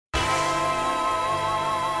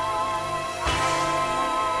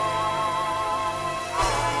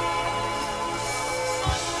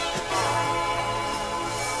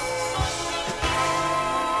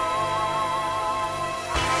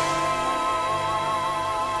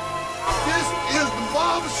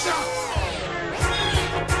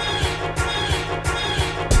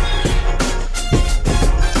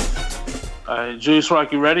Alright, Julius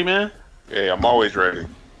Rock, you ready, man? Yeah, I'm always ready.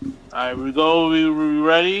 Alright, we go. We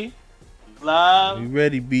ready? Live? You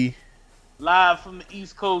ready, B? Live from the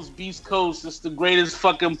East Coast, Beast Coast. It's the greatest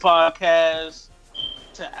fucking podcast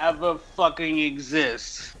to ever fucking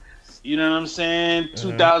exist. You know what I'm saying?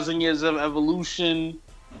 2,000 years of evolution,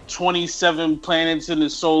 27 planets in the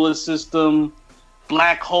solar system,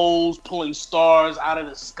 black holes pulling stars out of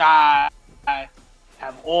the sky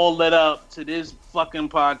have all led up to this fucking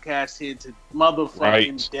podcast here to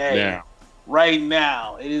motherfucking day. Right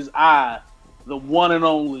now. It is I, the one and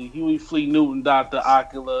only Huey Fleet Newton, Dr.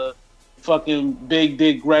 Ocula, fucking Big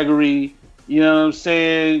Dick Gregory, you know what I'm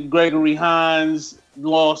saying? Gregory Hines,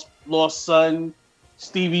 lost son,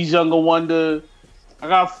 Stevie's younger wonder. I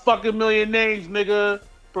got a fucking million names, nigga.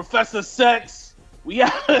 Professor Sex. We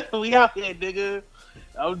out here, nigga.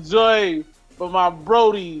 I'm joined by my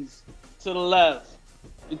brodies to the left.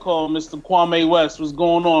 We call him Mr. Kwame West. What's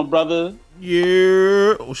going on, brother?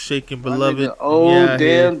 Yeah. Oh, shaking, beloved. Oh,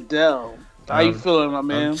 damn, Dell. How you feeling, my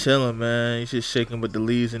man? I'm chilling, man. You just shaking with the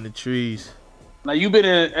leaves in the trees. Now, you've been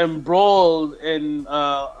embroiled in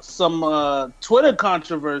some Twitter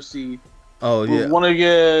controversy. Oh, yeah. With one of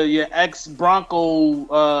your ex-Bronco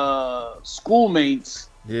schoolmates.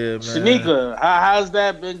 Yeah, man. Shanika, how's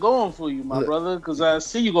that been going for you, my brother? Because I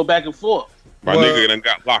see you go back and forth. My nigga done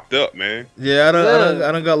got locked up, man. Yeah, I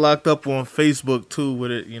done got locked up on Facebook, too,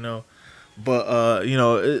 with it, you know. But,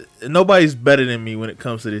 nobody's better than me when it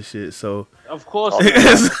comes to this shit, so... Of course not.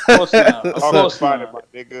 Of course not. Of course not. My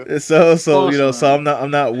nigga. So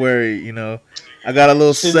I'm not worried, you know. I got a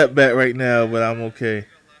little setback right now, but I'm okay.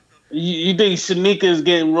 You think Shanika is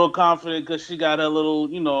getting real confident because she got a little,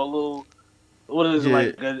 what is it,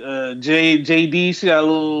 like JD? She got a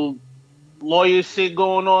little lawyer shit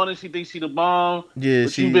going on, and she thinks she the bomb. Yeah,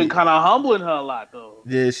 but you've been kind of humbling her a lot, though.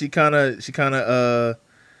 Yeah, she kind of.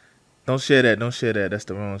 Don't share that. That's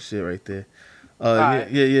the wrong shit right there. Yeah.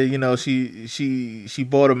 You know, she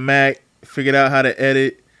bought a Mac, figured out how to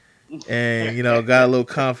edit, and got a little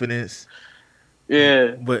confidence.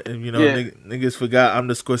 Yeah, but niggas forgot I'm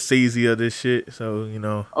the Scorsese of this shit. So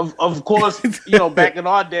Of course, back in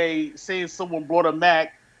our day, saying someone brought a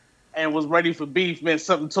Mac and was ready for beef meant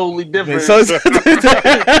something totally different.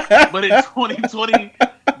 But in 2020,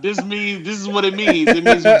 this is what it means. It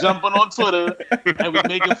means we're jumping on Twitter and we're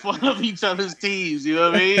making fun of each other's teams. You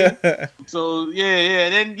know what I mean? So yeah.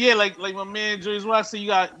 And then like my man Julius Rock said, you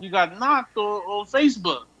got knocked on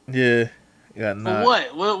Facebook. Yeah. Got knocked.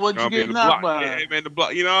 For what? What'd you get knocked by? Yeah, man, the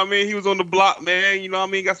block. You know what I mean? He was on the block, man. You know what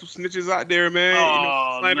I mean? Got some snitches out there, man.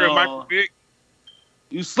 Slander and Michael Vick.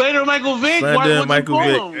 You slander Michael Vick?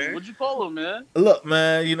 What'd you call him, man? Look,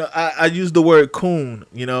 man, I use the word coon,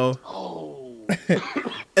 Oh.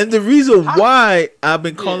 And the reason why I've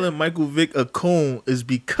been calling Michael Vick a coon is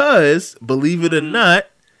because, believe it or not,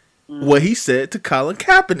 what he said to Colin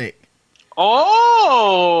Kaepernick.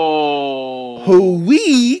 Oh. Who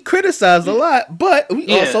we criticize a lot, but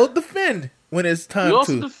we also defend when it's time to. We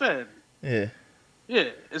also defend. Yeah. Yeah.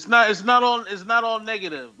 It's not all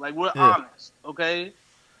negative. Like, we're honest, okay?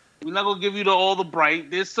 We're not gonna give you all the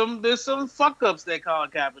bright. There's some fuck ups that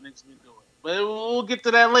Colin Kaepernick's been doing, but we'll get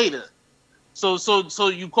to that later. So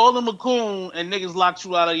you called him a coon and niggas locked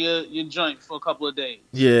you out of your joint for a couple of days.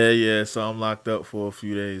 Yeah. So I'm locked up for a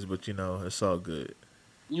few days, but it's all good.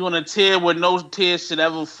 You on a tier where no tear should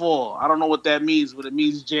ever fall. I don't know what that means, but it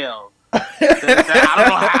means jail. I don't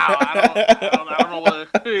know how. I don't know what.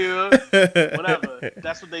 Whatever.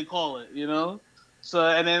 That's what they call it. So,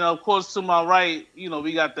 and then of course to my right,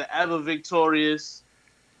 we got the ever victorious.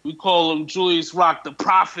 We call him Julius Rock, the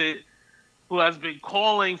prophet, who has been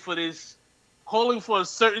calling for a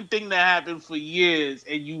certain thing that happened for years,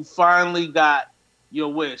 and you finally got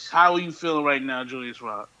your wish. How are you feeling right now, Julius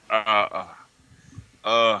Rock?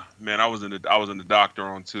 Man, I was in the doctor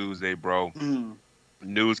on Tuesday, bro.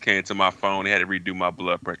 News came to my phone. They had to redo my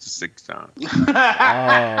blood pressure 6 times. Oh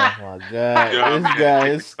my god, this guy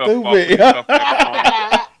is stupid.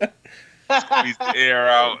 Squeeze the air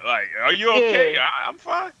out. Like, are you okay? Yeah. I'm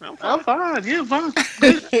fine. Yeah, fine.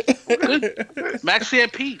 Good. I'm actually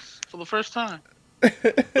at peace for the first time. I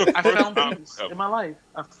found peace in my life.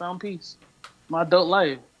 I found peace. My adult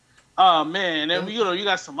life. Oh man, and then you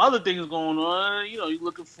got some other things going on. You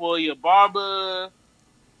looking for your barber.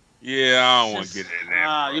 Yeah, I don't want to get into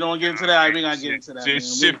that. You don't want to get into that? We gotta get into that.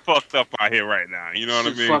 Shit fucked up out here right now. You know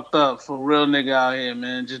what I mean? Fucked up for real nigga out here,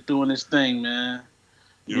 man. Just doing his thing, man.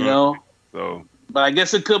 You know? So. But I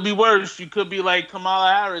guess it could be worse. You could be like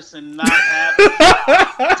Kamala Harris and not have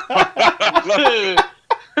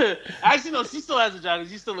Actually, no, she still has a job.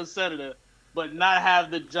 She's still a senator, but not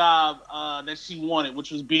have the job that she wanted,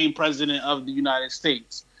 which was being president of the United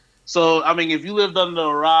States. So, I mean, if you lived under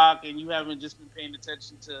a rock and you haven't just been paying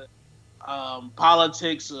attention to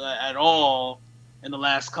politics at all in the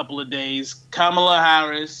last couple of days, Kamala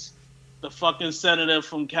Harris, the fucking senator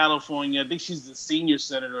from California, I think she's the senior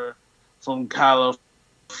senator from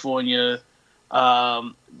California,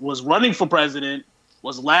 was running for president,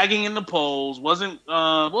 was lagging in the polls,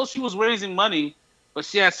 she was raising money, but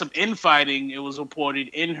she had some infighting, it was reported,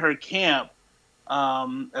 in her camp,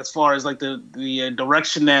 as far as like the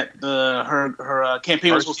direction that her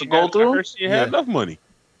campaign was supposed to go through. I heard she had enough money.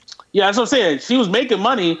 Yeah, that's what I'm saying. She was making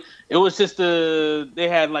money. It was just they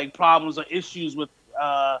had like problems or issues with,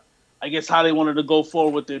 I guess, how they wanted to go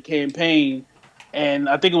forward with their campaign. And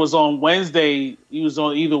I think it was on Wednesday. It was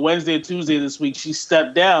on either Wednesday or Tuesday this week. She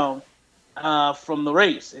stepped down from the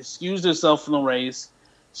race, excused herself from the race.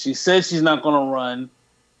 She said she's not going to run.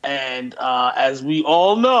 And as we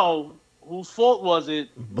all know, whose fault was it?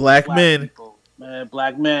 Black men. People. Man,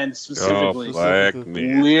 black men specifically. Oh, black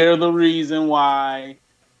men. We're the reason why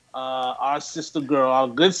our sister girl, our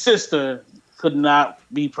good sister, could not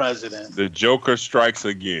be president. The Joker strikes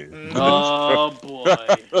again. Oh boy!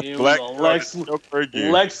 Black Lex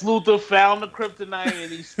Luthor found the kryptonite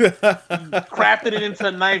and he crafted it into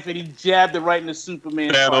a knife and he jabbed it right in the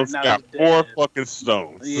Superman's heart. Thanos got 4 fucking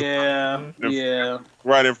stones. Yeah, yeah.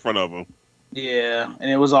 Right in front of him. Yeah,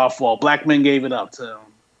 and it was our fault. Black men gave it up to him.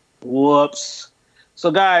 Whoops.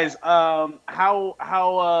 So guys, tell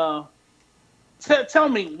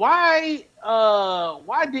me why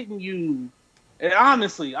didn't you? And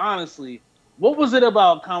honestly, what was it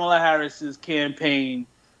about Kamala Harris's campaign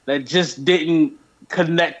that just didn't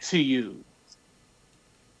connect to you?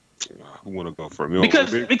 Who want to go for me?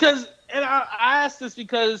 Because, and I asked this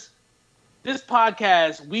because this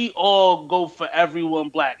podcast, we all go for everyone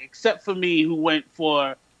black, except for me, who went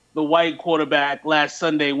for the white quarterback last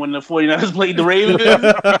Sunday when the 49ers played the Ravens.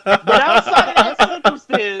 But outside of that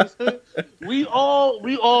circumstance, we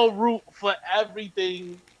all root for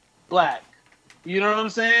everything black. You know what I'm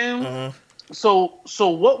saying? Uh-huh. So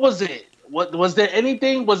what was it? What was there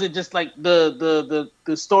anything? Was it just like the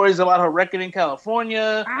stories about her record in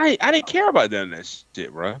California? I didn't care about none of that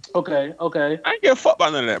shit, bro. Okay. I didn't give a fuck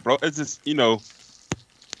about none of that, bro. It's just,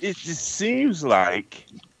 it just seems like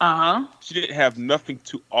she didn't have nothing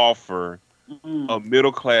to offer a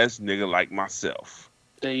middle class nigga like myself.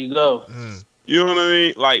 There you go. You know what I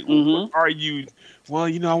mean? Like, what are you? Well,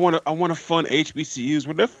 I want to fund HBCUs.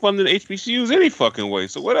 Well, they're funding HBCUs any fucking way.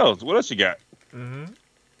 So what else? What else you got? You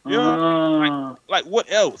know, like what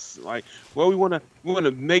else? Like, well, we want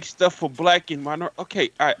to make stuff for black and minority.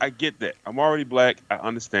 Okay, I get that. I'm already black. I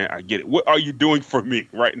understand. I get it. What are you doing for me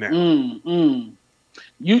right now?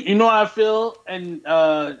 You know how I feel, and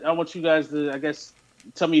I want you guys to, I guess,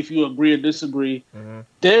 tell me if you agree or disagree. When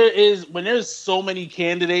there's so many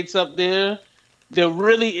candidates up there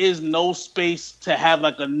really is no space to have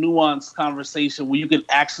like a nuanced conversation where you can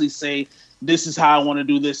actually say, this is how I want to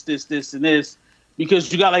do this, and this.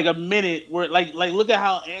 Because you got like a minute where like look at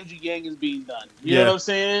how Andrew Yang is being done. You know what I'm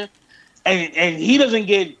saying? And he doesn't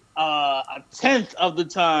get a tenth of the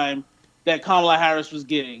time that Kamala Harris was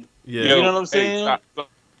getting. Yeah. You know what I'm saying?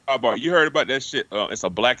 You heard about that shit? It's a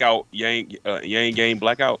blackout Yang game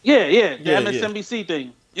blackout. Yeah, the MSNBC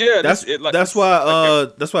thing. Yeah, that's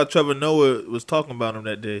why Trevor Noah was talking about him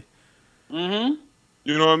that day. You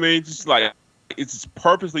know what I mean? Just like it's just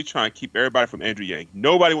purposely trying to keep everybody from Andrew Yang.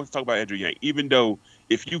 Nobody wants to talk about Andrew Yang, even though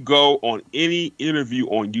if you go on any interview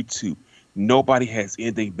on YouTube, nobody has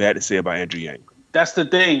anything bad to say about Andrew Yang. That's the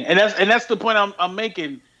thing, and that's the point I'm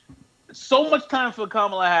making. So much time for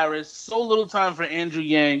Kamala Harris, so little time for Andrew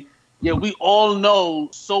Yang. Yeah, we all know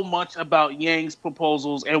so much about Yang's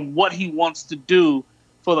proposals and what he wants to do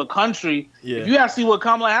for the country. Yeah. If you ask me what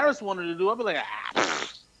Kamala Harris wanted to do, I'd be like,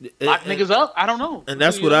 lock niggas up. I don't know. And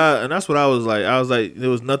that's what I was like. I was like, there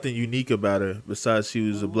was nothing unique about her besides she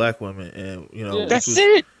was a black woman, and that's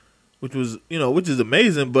it. Which is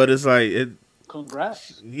amazing. But it's like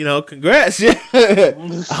congrats. Congrats. Yeah.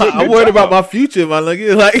 I'm worried about my future, my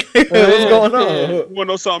nigga. Like, what's going on? You wanna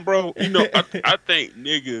know something, bro? I think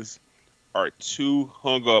niggas are too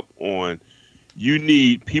hung up on. You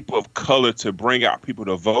need people of color to bring out people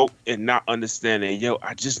to vote and not understanding,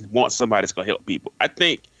 I just want somebody that's going to help people. I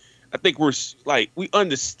think we're like, we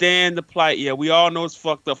understand the plight. Yeah, we all know it's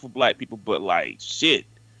fucked up for black people, but like, shit,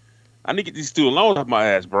 I need to get these student loans off my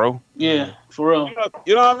ass, bro. Yeah, for real.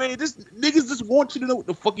 You know what I mean? Niggas just want you to know what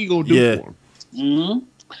the fuck you going to do for them.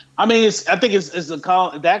 I mean, I think it's a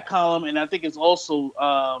column, that column, and I think it's also,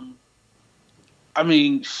 I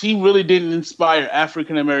mean, she really didn't inspire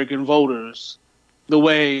African American voters the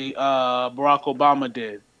way Barack Obama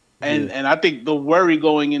did. And I think the worry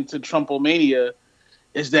going into Trumpomania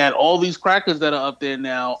is that all these crackers that are up there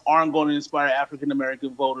now aren't going to inspire African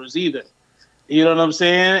American voters either. You know what I'm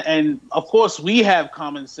saying? And of course, we have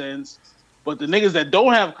common sense, but the niggas that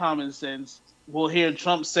don't have common sense will hear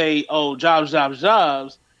Trump say, "Oh, jobs, jobs,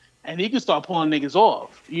 jobs," and he can start pulling niggas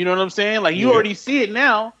off. You know what I'm saying? Like you already see it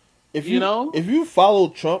now. If you follow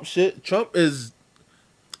Trump shit, Trump.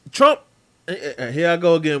 Here I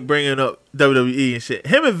go again, bringing up WWE and shit.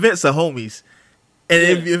 Him and Vince are homies, and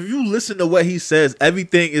if you listen to what he says,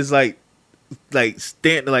 everything is like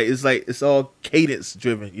it's all cadence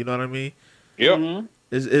driven. You know what I mean? Yep. Mm-hmm.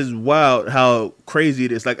 It's wild how crazy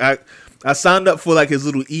it is. Like I signed up for like his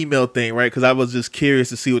little email thing, right? Because I was just curious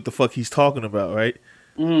to see what the fuck he's talking about, right?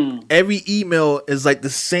 Every email is like the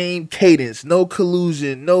same cadence, no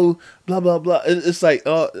collusion, no blah blah blah. It's like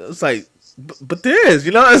but there is,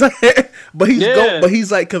 you know. It's like, but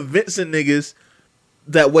he's like convincing niggas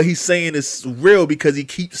that what he's saying is real because he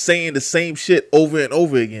keeps saying the same shit over and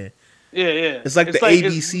over again. Yeah. It's like the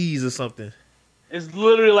ABCs or something. It's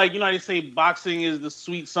literally like, you know how they say boxing is the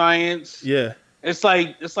sweet science? Yeah. It's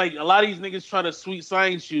like a lot of these niggas try to sweet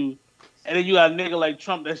science you, and then you got a nigga like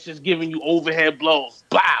Trump that's just giving you overhead blows.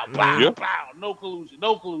 Blow, blow, blow. No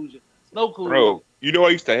collusion. Bro, you know what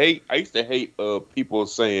I used to hate? I used to hate people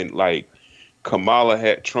saying like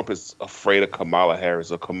Trump is afraid of Kamala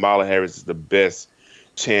Harris, or Kamala Harris is the best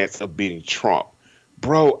chance of beating Trump.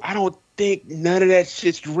 Bro, I don't think none of that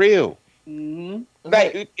shit's real. Mm-hmm.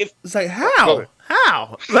 Like it's like how? Like,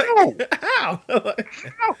 how? How?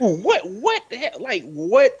 What the hell? Like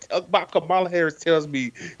what about Kamala Harris tells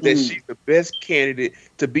me that she's the best candidate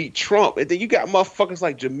to beat Trump, and then you got motherfuckers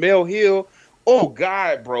like Jamel Hill. Oh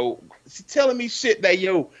God, bro, she telling me shit that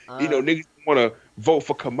niggas want to vote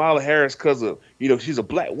for Kamala Harris because of she's a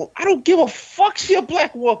black woman. I don't give a fuck. She a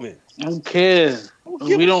black woman. I don't care.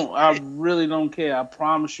 I really don't care. I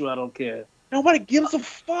promise you, I don't care. Nobody gives a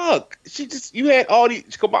fuck. You had all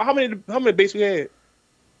these. How many bases we had?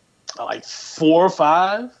 Like 4 or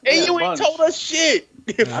 5. And you ain't told us shit.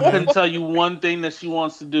 I couldn't tell you one thing that she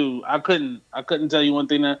wants to do. I couldn't tell you one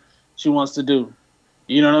thing that she wants to do.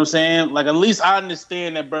 You know what I'm saying? Like, at least I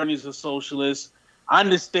understand that Bernie's a socialist. I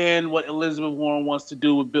understand what Elizabeth Warren wants to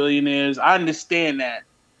do with billionaires. I understand that.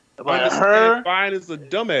 But her, fine is a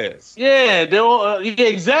dumbass. Yeah, they're all,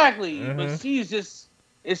 exactly. Mm-hmm. But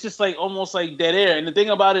it's just like almost like dead air. And the thing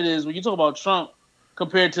about it is, when you talk about Trump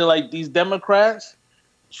compared to like these Democrats,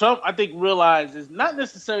 Trump, I think, realizes not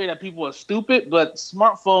necessarily that people are stupid, but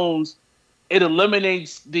smartphones, it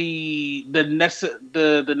eliminates the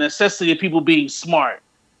necessity of people being smart.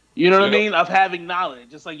 You know what I mean? Of having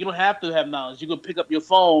knowledge. It's like you don't have to have knowledge. You can pick up your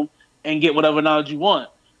phone and get whatever knowledge you want.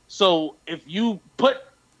 So if you put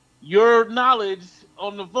your knowledge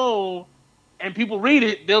on the phone and people read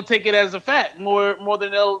it, they'll take it as a fact more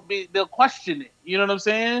than they'll question it. You know what I'm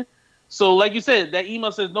saying? So like you said, that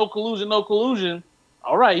email says no collusion, no collusion.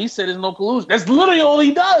 All right, he said there's no collusion. That's literally all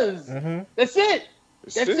he does. Mm-hmm. That's it.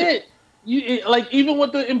 That's it. Like even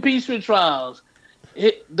with the impeachment trials,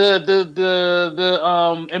 the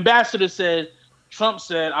ambassador said, Trump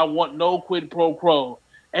said, I want no quid pro quo,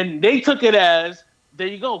 and they took it as, there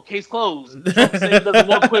you go, case closed. Trump said he doesn't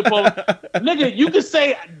want quid pro. Nigga, you can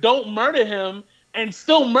say don't murder him and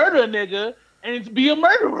still murder a nigga and be a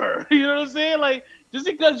murderer. You know what I'm saying? Like, just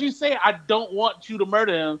because you say I don't want you to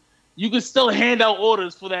murder him, you can still hand out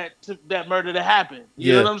orders for that murder to happen.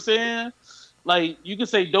 You know what I'm saying? Like, you can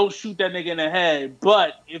say don't shoot that nigga in the head,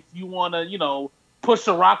 but if you want to, push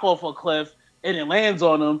a rock off a cliff and it lands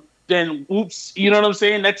on him, then oops, you know what I'm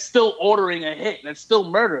saying? That's still ordering a hit. That's still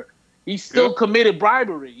murder. He still committed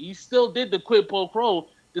bribery. He still did the quid pro quo,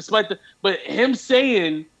 but him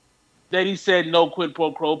saying that he said no quid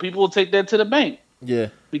pro quo, people will take that to the bank. Yeah.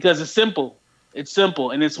 Because it's simple. It's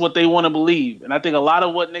simple, and it's what they want to believe. And I think a lot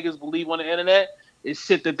of what niggas believe on the internet is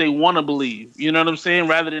shit that they want to believe. You know what I'm saying?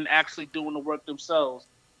 Rather than actually doing the work themselves.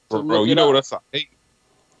 Bro, you know what else I hate?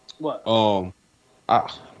 What?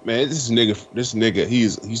 Man, this nigga, he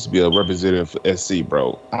used to be a representative for SC,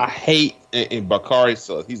 bro. I hate, and Bakari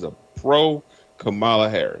says he's a pro Kamala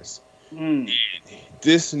Harris. And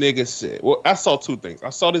this nigga said, well, I saw two things. I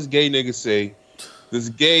saw this gay nigga say,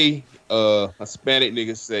 Hispanic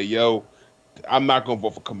nigga say, yo, I'm not gonna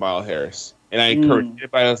vote for Kamala Harris, and I encourage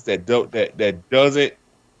anybody else that doesn't,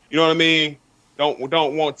 you know what I mean, don't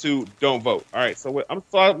want to, don't vote. All right, so I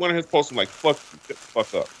saw one of his posts. I'm like, fuck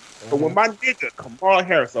up. But when my nigga Kamala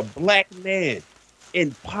Harris, a black man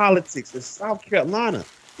in politics in South Carolina,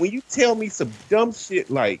 when you tell me some dumb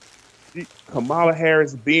shit like Kamala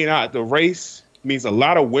Harris being out the race means a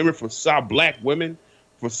lot of women from Black women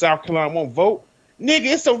from South Carolina won't vote. Nigga,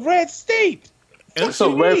 it's a red state. It's a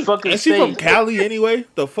red fucking state. Is she from Cali anyway?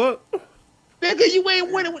 The fuck? Nigga, you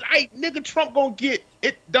ain't winning with nigga Trump gonna get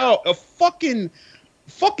it, dog. A fucking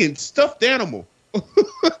stuffed animal.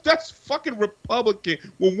 That's fucking Republican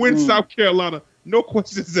will win South Carolina. No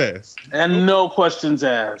questions asked. And no questions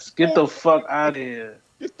asked. Get the fuck out of here.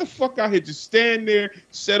 Get the fuck out here. Just stand there,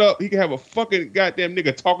 set up. He can have a fucking goddamn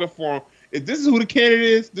nigga talking for him. If this is who the candidate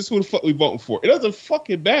is, this is who the fuck we voting for. It doesn't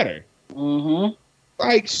fucking matter. Mm-hmm.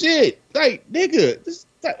 Like, shit. Like, nigga.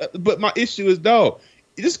 But my issue is, dog,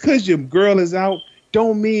 just because your girl is out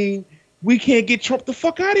don't mean we can't get Trump the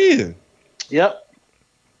fuck out of here. Yep.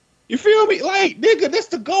 You feel me? Like, nigga, that's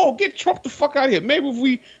the goal. Get Trump the fuck out of here. Maybe if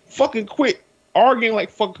we fucking quit arguing like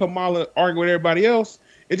fucking Kamala, arguing with everybody else,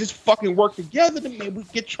 and just fucking work together, then maybe we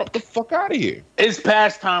get Trump the fuck out of here. It's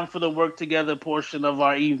past time for the work together portion of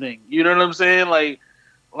our evening. You know what I'm saying? Like,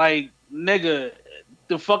 nigga,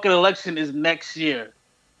 the fucking election is next year.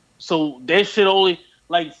 So they should only,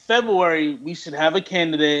 like, February, we should have a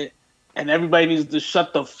candidate, and everybody needs to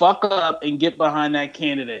shut the fuck up and get behind that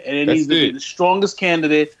candidate. And it needs to be the strongest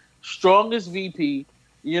candidate, strongest VP.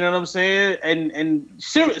 You know what I'm saying? And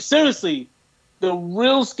seriously, the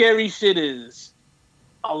real scary shit is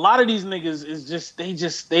a lot of these niggas is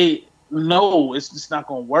they know it's just not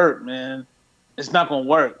gonna work, man. It's not gonna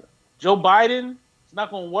work. Joe Biden, it's not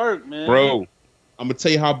gonna work, man. Bro, I'm gonna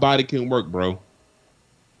tell you how Biden can work, bro.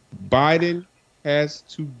 Biden has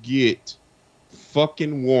to get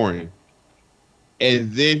fucking Warren,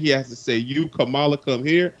 and then he has to say, "You Kamala, come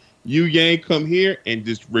here. You Yang, come here," and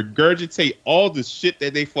just regurgitate all the shit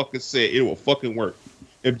that they fucking said. It will fucking work.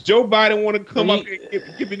 If Joe Biden want to come up and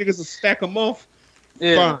give you niggas a stack a month,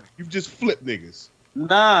 fine. You just flip niggas.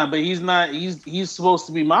 Nah, but he's not. He's supposed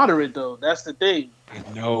to be moderate though. That's the thing. I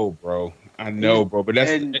know, bro. But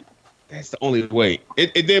that's the only way.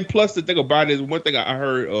 And then plus the thing about it is one thing I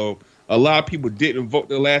heard a lot of people didn't vote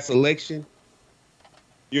the last election.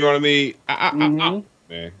 You know what I mean? I don't know.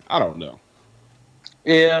 Yeah, I don't know.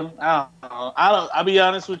 I'll be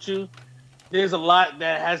honest with you. There's a lot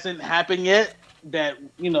that hasn't happened yet. That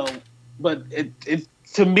but it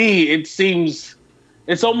to me it seems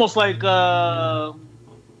it's almost like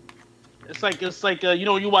it's like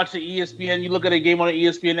you watch the ESPN, you look at a game on the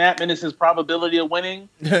ESPN app and it says probability of winning.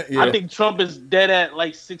 Yeah. I think Trump is dead at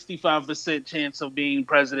like 65% chance of being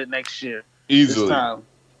president next year. Easily. This time.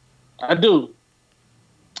 I do.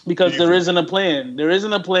 Because there isn't a plan. There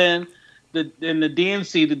isn't a plan. In the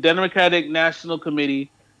DNC, the Democratic National Committee,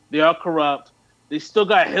 they are corrupt. They still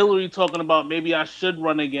got Hillary talking about maybe I should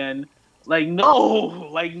run again. Like, no.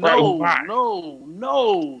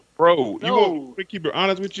 Bro, you want me to keep it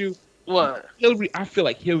honest with you? What? Hillary, I feel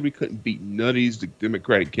like Hillary couldn't beat none of these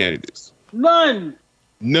Democratic candidates. None.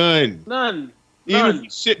 Even if you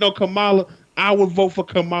shitting on Kamala, I would vote for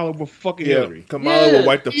Kamala with fucking Hillary. Kamala will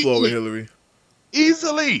wipe the floor with Hillary.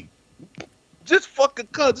 Easily. Just fucking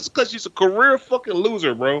just because she's a career fucking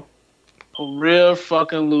loser, bro. Career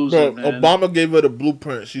fucking loser, bro, man. Obama gave her the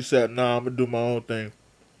blueprint. She said, "Nah, I'm gonna do my own thing."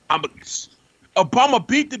 Obama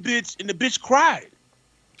beat the bitch, and the bitch cried.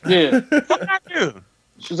 Yeah. Fuck out there.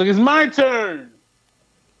 She's like, "It's my turn."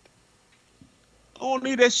 I don't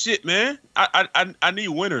need that shit, man. I need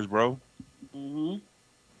winners, bro. Mm-hmm.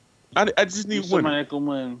 I just need winners. Somebody that can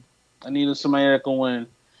win. I need somebody that can win.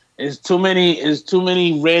 It's too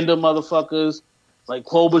many random motherfuckers like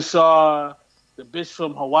Klobuchar, the bitch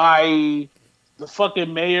from Hawaii, the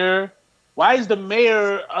fucking mayor. Why is the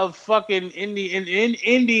mayor of fucking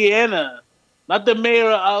Indiana, not the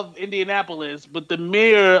mayor of Indianapolis, but the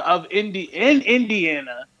mayor of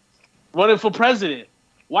Indiana running for president?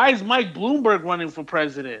 Why is Mike Bloomberg running for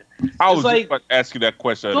president? I was just about to ask you that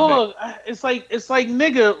question. Dog, it's like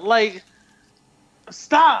nigga, like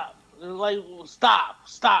stop. Like stop.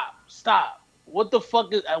 What the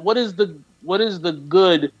fuck what is the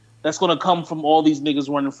good that's gonna come from all these niggas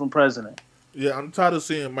running from president? Yeah, I'm tired of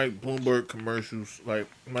seeing Mike Bloomberg commercials. Like,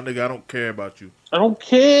 my nigga, I don't care about you. I don't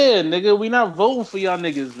care, nigga. We not voting for y'all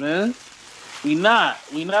niggas, man. We not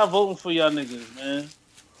voting for y'all niggas, man.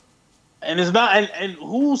 And it's not and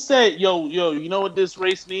who said, yo, you know what this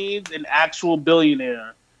race needs? An actual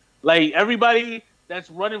billionaire. Like everybody that's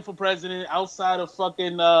running for president outside of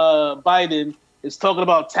fucking Biden is talking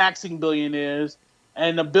about taxing billionaires,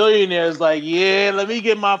 and the billionaires like, yeah, let me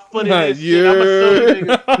get my foot in this shit. I'm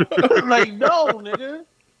a nigga. Like, no, nigga,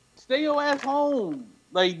 stay your ass home.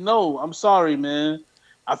 Like, no, I'm sorry, man.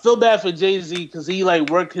 I feel bad for Jay-Z because he like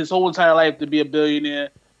worked his whole entire life to be a billionaire,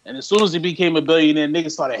 and as soon as he became a billionaire,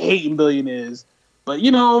 niggas started hating billionaires. But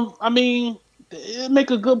I mean, it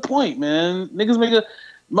make a good point, man.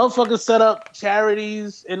 Motherfuckers set up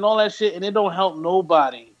charities and all that shit, and it don't help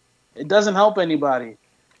nobody. It doesn't help anybody.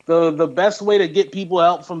 The best way to get people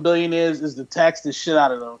help from billionaires is to tax the shit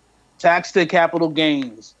out of them. Tax their capital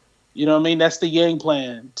gains. You know what I mean? That's the Yang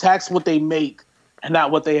plan. Tax what they make and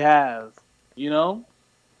not what they have. And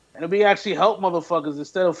it'll be actually help motherfuckers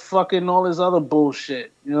instead of fucking all this other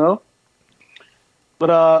bullshit. But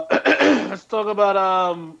let's talk about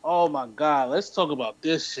oh my god, let's talk about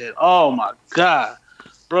this shit. Oh my god.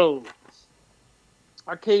 Bro,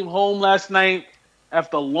 I came home last night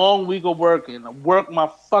after a long week of working. I worked my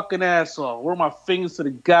fucking ass off. Worked my fingers to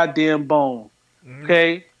the goddamn bone.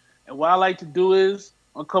 Okay? And what I like to do is,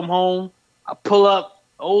 I come home, I pull up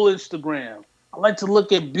old Instagram. I like to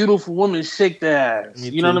look at beautiful women shake their ass.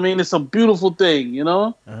 You know what I mean? It's a beautiful thing,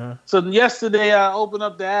 So yesterday I opened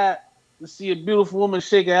up the app to see a beautiful woman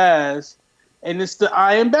shake her ass, and it's the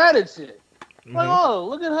I Am Bad at shit. Like, oh,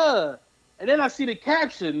 look at her. And then I see the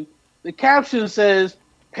caption. The caption says,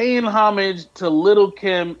 paying homage to Little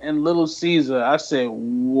Kim and Little Caesar. I said,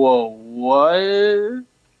 whoa, what?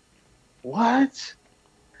 What?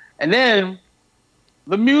 And then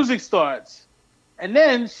the music starts. And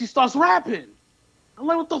then she starts rapping. I'm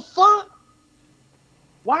like, what the fuck?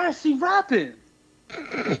 Why is she rapping?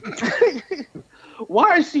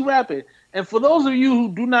 Why is she rapping? And for those of you who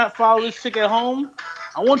do not follow this chick at home,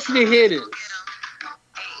 I want you to hear this.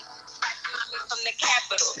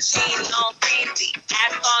 Jeans on crazy,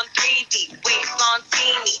 ass on 3D, waist on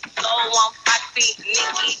teeny, low on foxy,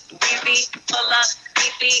 Nikki, Weezy, pull up,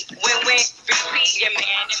 beefy, win-win, 3 your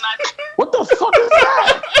man in my... What the fuck is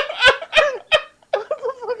that? What the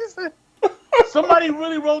fuck is that? Somebody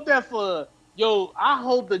really wrote that for her. Yo, I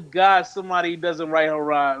hope to God somebody doesn't write her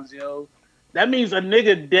rhymes, yo. That means a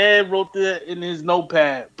nigga dead wrote that in his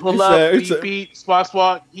notepad. Pull up, beat,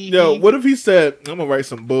 spark. Yo, what if he said, I'm gonna write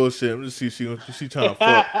some bullshit. I'm just see she trying to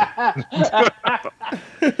fuck.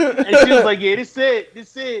 And she was like, yeah, this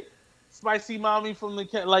it. Spicy mommy from the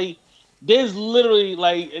cat. Like, there's literally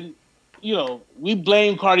and we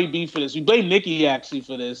blame Cardi B for this. We blame Nicki actually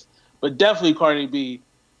for this, but definitely Cardi B.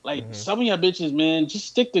 Like, some of y'all bitches, man, just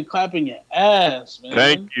stick to clapping your ass, man.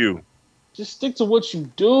 Thank you. Just stick to what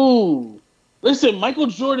you do. Listen, Michael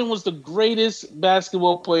Jordan was the greatest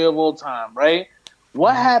basketball player of all time, right?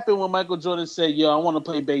 What happened when Michael Jordan said, yo, I want to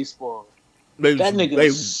play baseball? That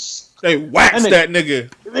nigga... They waxed that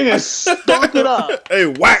nigga. That nigga stunk it up. They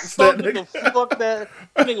waxed that nigga. That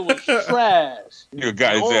nigga was trash. Nigga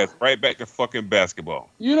got his ass right back to fucking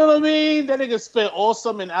basketball. You know what I mean? That nigga spent all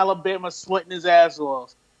summer in Alabama sweating his ass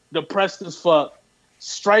off. Depressed as fuck.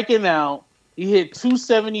 Striking out. He hit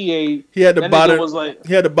 278. He had the bottom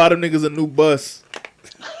niggas a new bus.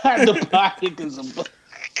 Had to buy niggas a bus.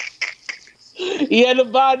 He had to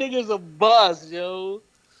buy niggas a bus, yo.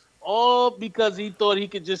 All because he thought he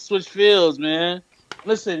could just switch fields, man.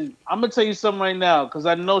 Listen, I'm going to tell you something right now because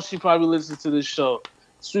I know she probably listens to this show.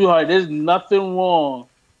 Sweetheart, there's nothing wrong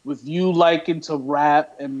with you liking to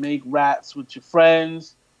rap and make raps with your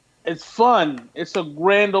friends. It's fun. It's a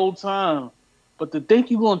grand old time. But to think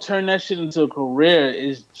you're going to turn that shit into a career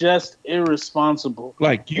is just irresponsible.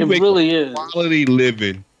 Like, you make really quality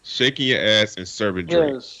living, shaking your ass and serving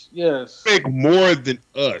drinks. Yes. Make more than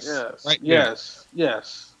us.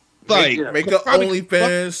 Yes. Like, make an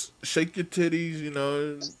OnlyFans, shake your titties,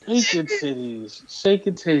 Shake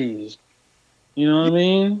your titties. You know what I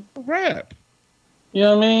mean? Rap. You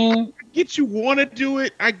know what I mean? I get you want to do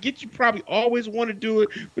it. I get you probably always want to do it.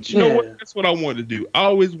 But you know what? That's what I want to do. I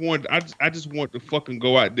always want. I just want to fucking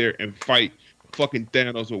go out there and fight fucking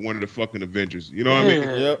Thanos with one of the fucking Avengers. You know what I mean?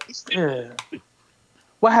 Yep. Yeah.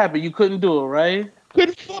 What happened? You couldn't do it, right?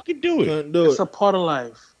 Couldn't fucking do it. It's a part of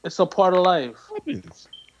life. It's a part of life. Happens.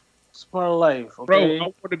 It's part of life. Okay? Bro, I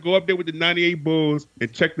want to go up there with the 98 Bulls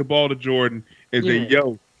and check the ball to Jordan and say,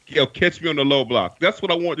 yo, catch me on the low block. That's what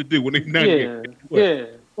I want to do when they 98.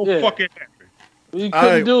 Fucking happen. You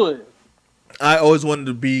couldn't do it. I always wanted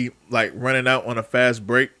to be like running out on a fast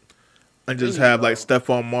break and just have like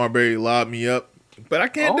Stephon Marbury lob me up, but I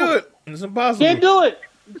can't do it. It's impossible. You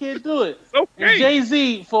can't do it. Okay. And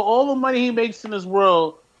Jay-Z, for all the money he makes in this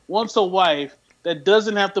world, wants a wife that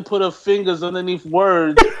doesn't have to put her fingers underneath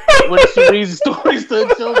words when she reads stories to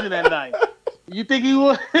her children at night. You think he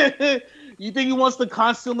wants to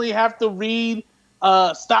constantly have to read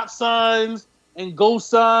stop signs and go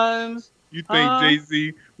signs? You think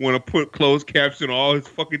Jay-Z want to put closed caption on all his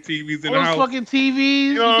fucking TVs in the house? All his fucking TVs?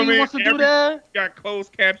 You know what I mean? He wants to do that? Got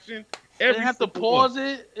closed caption. They didn't have to pause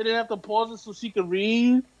it. They didn't have to pause it so she could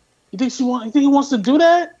read. You think he wants to do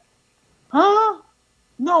that? Huh?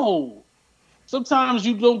 No. sometimes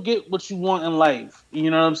you don't get what you want in life. You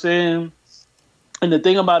know what I'm saying? And the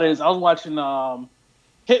thing about it is, I was watching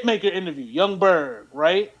Hitmaker interview, Young Berg,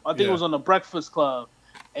 right? I think it was on the Breakfast Club.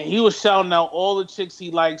 And he was shouting out all the chicks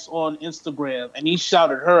he likes on Instagram, and he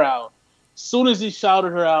shouted her out. As soon as he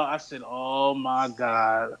shouted her out, I said, "Oh my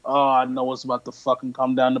God! Oh, I know what's about to fucking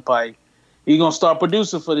come down the pike. He gonna start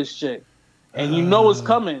producing for this chick, and you know it's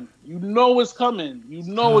coming. You know it's coming. You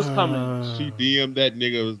know it's coming." She DM'd that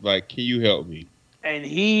nigga, was like, "Can you help me?" And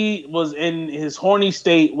he was in his horny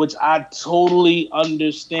state, which I totally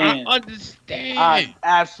understand. I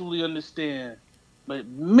absolutely understand. But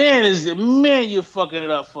man, you're fucking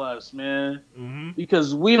it up for us, man. Mm-hmm.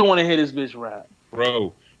 Because we don't want to hear this bitch rap.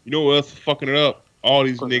 Bro, you know what else is fucking it up? All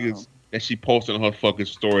these niggas that she posted on her fucking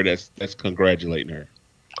story that's congratulating her.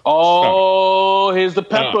 Oh, here's the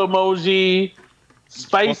pepper emoji.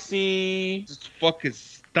 Spicy. Just fucking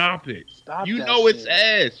stop it. You know it's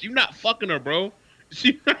ass. You not fucking her, bro.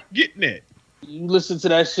 She not getting it. You listen to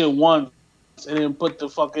that shit once and then put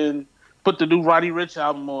the new Roddy Ricch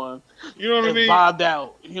album on. You know what I mean? Vibed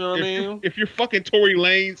out. You know what I mean? If you're fucking Tory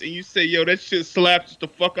Lanez and you say, yo, that shit slaps the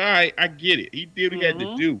fuck, all right, I get it. He did what he had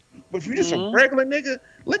to do. But if you're just a regular nigga,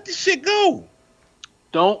 let the shit go.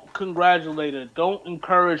 Don't congratulate her. Don't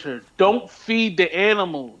encourage her. Don't feed the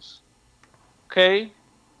animals. Okay?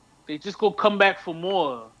 They just go come back for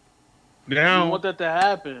more. Now, you don't want that to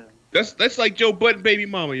happen. That's like Joe Budden baby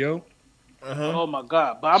mama, yo. Oh my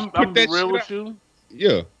God. But I'm be real with you.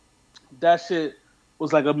 Yeah. That shit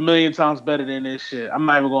was like 1,000,000 times better than this shit. I'm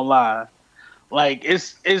not even gonna lie. Like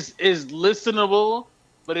it's listenable,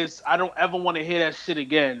 but I don't ever want to hear that shit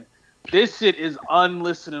again. This shit is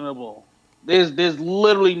unlistenable. There's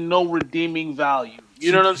literally no redeeming value.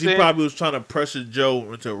 You know what I'm saying? She probably was trying to pressure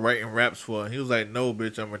Joe into writing raps for her. He was like, "No,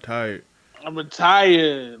 bitch, I'm retired." I'm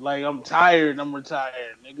retired. Like I'm tired. I'm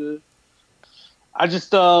retired, nigga. I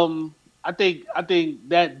just I think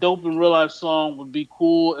that Dope in Real Life song would be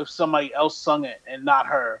cool if somebody else sung it and not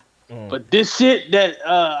her. But this shit that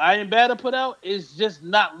I Am Badder put out is just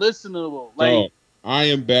not listenable. Like I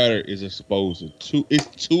Am Badder is exposing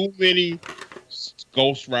it's too many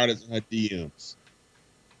ghostwriters in her DMs.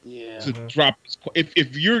 Yeah. To drop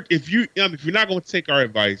if you're not gonna take our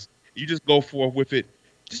advice, you just go forward with it.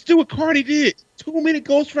 Just do what Cardi did. Too many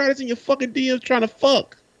ghostwriters in your fucking DMs trying to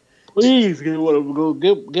fuck. Please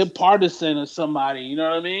get partisan or somebody. You know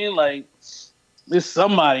what I mean? Like it's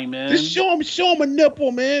somebody, man. Just show him a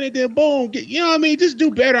nipple, man, and then boom. You know what I mean? Just do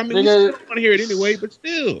better. I mean, we still want to hear it anyway, but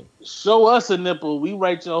still. Show us a nipple. We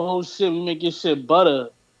write your whole shit. We make your shit butter.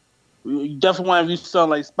 You definitely want to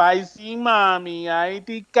sound like Spicy Mommy. I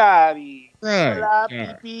think Cardi. Right. Pull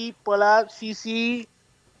up, pee, pull up, CC.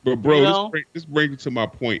 But bro, this brings me to my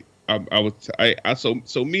point. So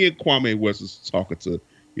me and Kwame West was talking to,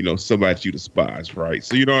 somebody you despise, right?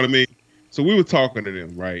 So you know what I mean? So we were talking to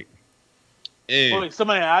them, right? And wait,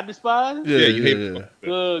 somebody I despise? Yeah, you hate me.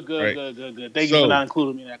 Good. Thank you for not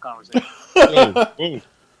including me in that conversation.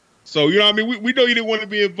 So you know what I mean? We know you didn't want to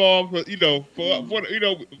be involved, but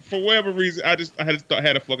for whatever reason, I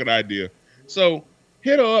had a fucking idea. So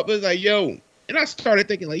hit her up, it was like, yo, and I started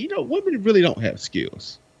thinking like, women really don't have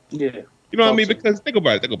skills. Yeah. You know what I mean? Because think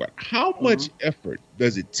about it. How much effort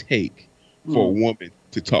does it take for a woman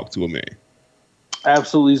to talk to a man?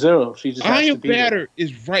 Absolutely zero. She just I Am Badder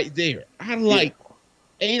is right there. I like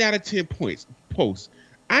 8 out of 10 posts.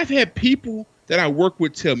 I've had people that I work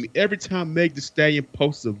with tell me every time Meg Thee Stallion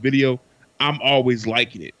posts a video, I'm always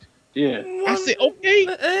liking it. Yeah. I say,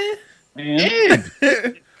 okay.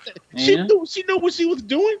 And she knew what she was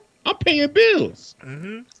doing. I'm paying bills.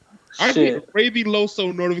 Mm-hmm. I get Ravy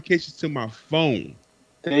Loso notifications to my phone.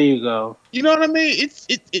 There you go. You know what I mean?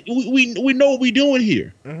 We know what we're doing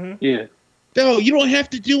here. Mm-hmm. Yeah. No, you don't have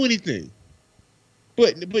to do anything.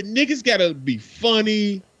 But niggas gotta be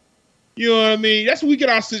funny. You know what I mean? That's where we get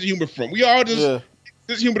our sense of humor from. We all just sense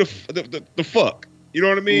of humor the fuck. You know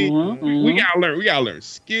what I mean? Mm-hmm. We gotta learn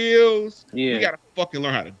skills. Yeah. We gotta fucking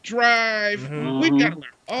learn how to drive. Mm-hmm. We gotta learn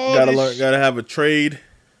all this. Gotta have a trade.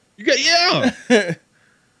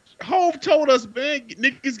 Hove told us, man,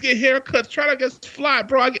 niggas get haircuts. Try to get fly,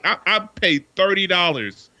 bro. I pay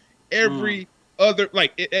 $30 every other.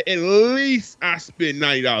 Like at least I spend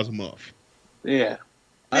 $90 a month. Yeah,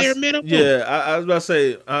 bare minimum. Yeah, I was about to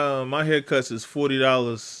say my haircuts is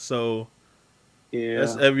 $40, so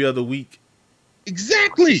that's every other week.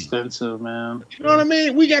 Exactly. Expensive, man. You know what I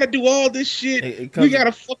mean? We got to do all this shit. We got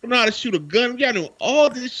to fucking know how to shoot a gun. We got to do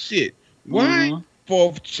all this shit. Why?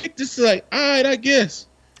 For a chick to say, like, all right, I guess.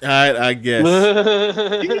 I guess.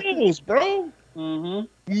 Deals, bro.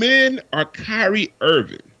 Men are Kyrie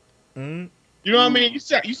Irving. You know what I mean? You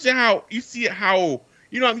see how you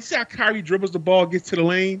know what I mean? See how Kyrie dribbles the ball, gets to the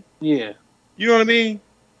lane? Yeah. You know what I mean?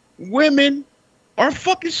 Women are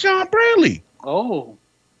fucking Sean Bradley. Oh.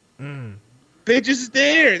 They're just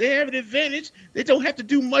there. They have an advantage. They don't have to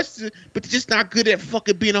do much, but they're just not good at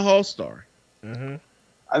fucking being a all-star. Mm-hmm.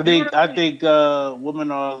 I think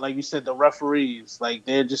women are, like you said, the referees. Like,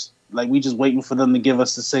 they're just like, we just waiting for them to give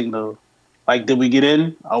us the signal. Like, did we get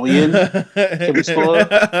in? Are we in? Can we score?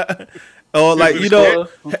 Oh, like, you know,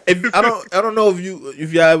 if, I don't know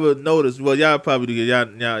if y'all ever noticed. Well, y'all probably do. Y'all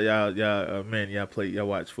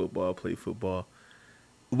watch football, play football.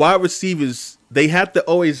 Wide receivers, they have to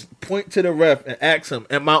always point to the ref and ask him,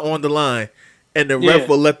 "Am I on the line?" And the ref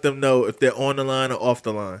will let them know if they're on the line or off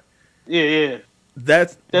the line. Yeah.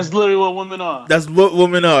 That's literally what women are. That's what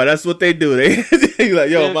women are. That's what they do. They like,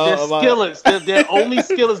 yo, they're skillers. Their only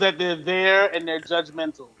skill is that they're there and they're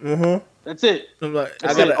judgmental. Mm-hmm. That's it. I'm like,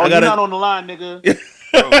 you're not on the line, nigga.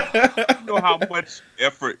 Bro, you know how much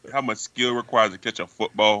effort, how much skill requires to catch a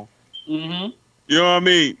football? Mm-hmm. You know what I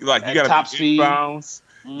mean? Like, you got to be inbounds.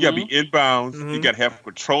 Mm-hmm. You got to be inbounds. Mm-hmm. You got to have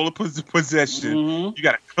control of possession. Mm-hmm. You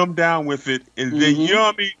got to come down with it. And then, you know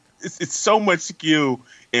what I mean? It's so much skill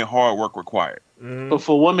and hard work required. Mm-hmm. But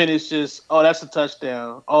for women, it's just, oh, that's a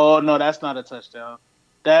touchdown. Oh, no, that's not a touchdown.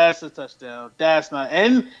 That's a touchdown. That's not.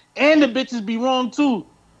 And the bitches be wrong, too.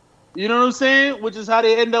 You know what I'm saying? Which is how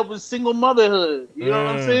they end up with single motherhood. You know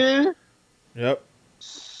what I'm saying? Yep.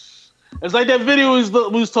 It's like that video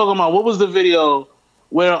we was talking about. What was the video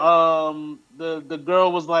where the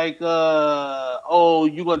girl was like, oh,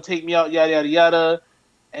 you gonna take me out, yada, yada, yada.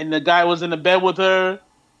 And the guy was in the bed with her.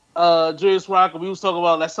 Julius Rock, and we was talking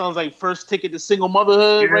about, that sounds like first ticket to single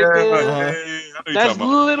motherhood right there. That's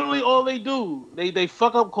literally all they do. They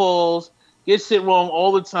fuck up calls, get shit wrong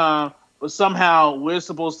all the time, but somehow we're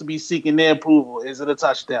supposed to be seeking their approval. Is it a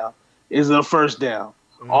touchdown? Is it a first down?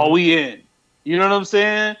 Are we in? You know what I'm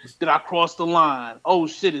saying? Did I cross the line? Oh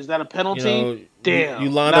shit, is that a penalty? You know, damn.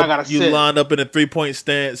 You lined up in a 3-point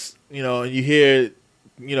stance, you know, and you hear,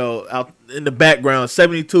 you know, out in the background,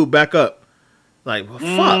 72, back up. Like, well,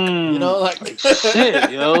 fuck, you know, like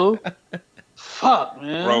shit, yo. Fuck,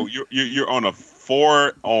 man. Bro, you're on a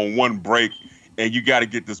 4-on-1 break, and you got to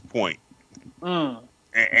get this point. And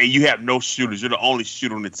you have no shooters. You're the only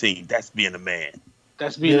shooter on the team. That's being a man.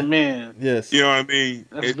 That's being a man. Yes. You know what I mean?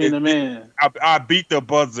 That's being a man. I beat the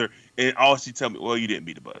buzzer, and all she tell me, well, you didn't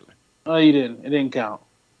beat the buzzer. Oh, you didn't. It didn't count.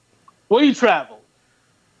 Where you travel?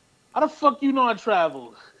 How the fuck you know I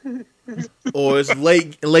traveled? Or it's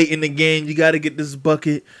late in the game, you got to get this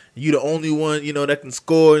bucket. You the only one, you know, that can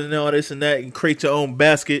score and all this and that, and create your own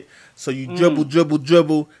basket. So you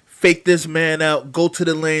dribble, fake this man out, go to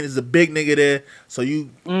the lane. There's a big nigga there, so you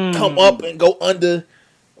come up and go under,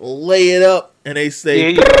 lay it up, and they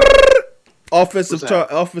say offensive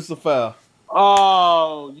foul.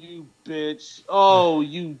 Oh, you bitch! Oh,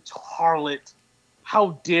 you harlot!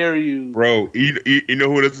 How dare you, bro? You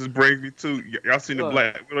know who this brings me to? Y'all seen the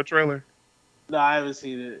Black Widow trailer? No, I haven't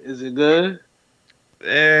seen it. Is it good?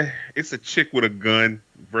 It's a chick with a gun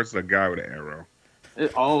versus a guy with an arrow.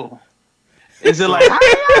 Is it like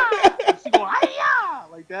hi-ya? She go hi-ya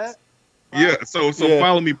like that? Yeah. So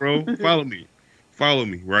follow me, bro. Follow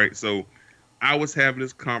me. Right. So I was having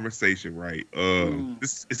this conversation. Right.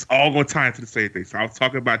 It's all gonna tie into the same thing. So I was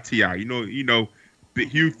talking about T.I. You know. Big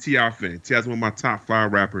huge T.I. fan. T.I.'s one of my top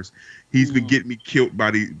 5 rappers. He's been getting me killed by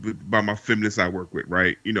my feminists I work with,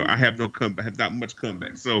 right? You know, I have no comeback, have not much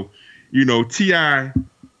comeback. So, you know, T.I.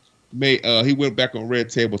 he went back on Red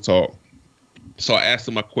Table Talk. So I asked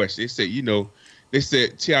him my question. They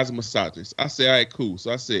said T.I.'s a misogynist. I said, all right, cool.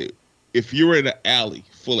 So I said, if you were in an alley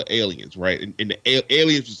full of aliens, right, and the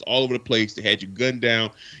aliens was all over the place, they had you gunned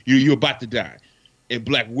down, you're about to die, and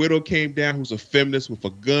Black Widow came down, who's a feminist with a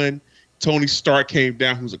gun. Tony Stark came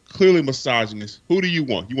down, who's a clearly misogynist. Who do you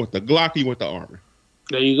want? You want the Glock or you want the armor?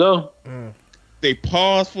 There you go. They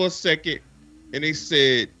paused for a second, and they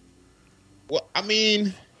said, well, I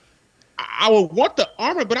mean, I would want the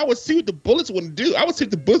armor, but I would see what the bullets wouldn't do. I would see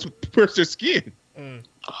if the bullets would pierce their skin.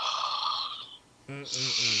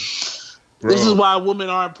 This is why women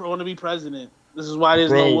aren't want to be president. This is why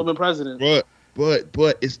there's no woman president.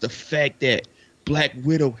 But it's the fact that Black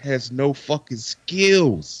Widow has no fucking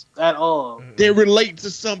skills at all. They relate to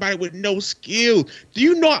somebody with no skills. Do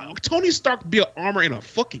you know Tony Stark be an armor in a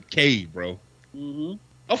fucking cave, bro?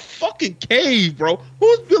 A fucking cave, bro.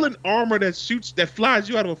 Who's building armor that flies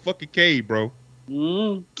you out of a fucking cave, bro?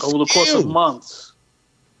 Over the course of months.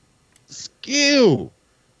 Skill.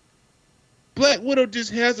 Black Widow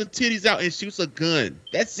just has her titties out and shoots a gun.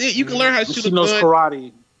 That's it. You can learn how to shoot a gun. She knows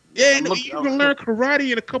karate. Yeah, and you can learn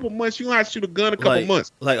karate in a couple months. You know how to shoot a gun in a couple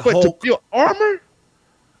months. Like but Hulk, to build armor?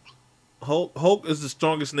 Hulk is the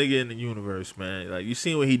strongest nigga in the universe, man. Like, you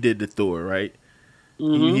seen what he did to Thor, right?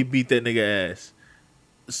 Mm-hmm. He beat that nigga ass.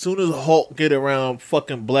 As soon as Hulk get around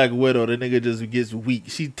fucking Black Widow, the nigga just gets weak.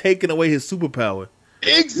 She taking away his superpower.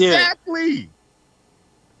 Exactly.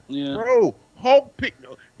 Yeah. Bro,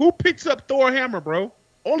 who picks up Thor hammer, bro?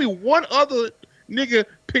 Only one other nigga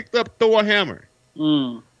picked up Thor hammer.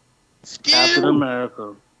 Skill. Captain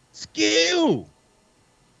America. Skill.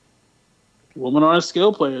 Women aren't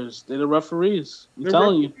skill players. They're the referees. I'm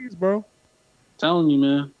telling you, bro. Telling you,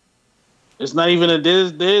 man. It's not even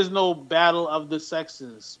there's no battle of the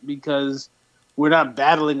sexes because we're not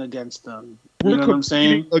battling against them. You know what I'm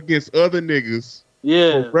saying? Against other niggas.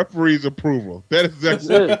 Yeah. For referees' approval. That's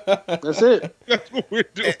it. That's it. That's what we're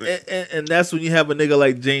doing. And that's when you have a nigga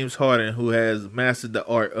like James Harden who has mastered the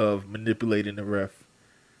art of manipulating the ref.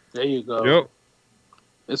 There you go. Yep.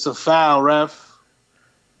 It's a foul, ref.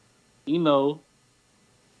 You know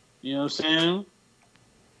what I'm saying?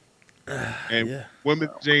 And women,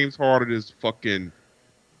 James Harden is fucking.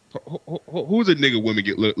 Who's a nigga women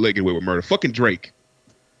get let away with murder? Fucking Drake.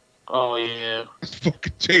 Oh yeah. It's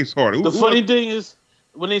fucking James Harden. The funny thing is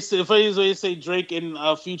when they say Drake and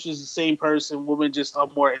Future's the same person, women just are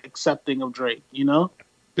more accepting of Drake. You know?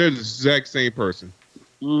 They're the exact same person.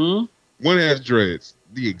 Mm-hmm. One has dreads.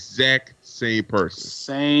 The exact same person.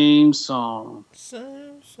 Same song.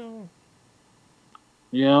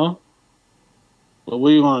 Yeah. But what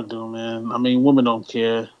you want to do, man? I mean, women don't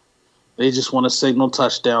care. They just want to signal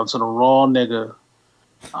touchdown to the raw nigga.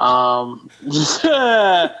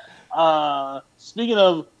 Speaking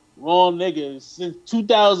of raw niggas, since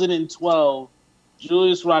 2012,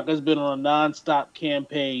 Julius Rock has been on a nonstop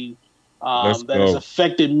campaign that has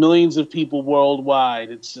affected millions of people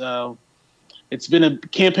worldwide. It's been a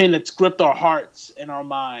campaign that's gripped our hearts and our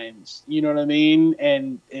minds. You know what I mean?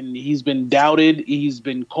 And he's been doubted. He's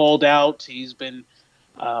been called out. He's been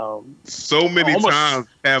so many times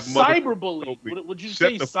have cyberbully. Would you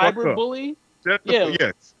say cyberbully? Shut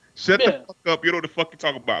the fuck up. You know what the fuck you're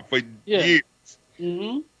talking about for years.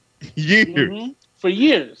 Mm-hmm. Years. Mm-hmm. For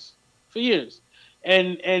years.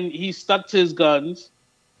 And he stuck to his guns.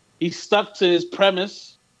 He stuck to his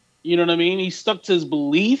premise. You know what I mean? He stuck to his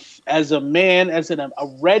belief as a man, as a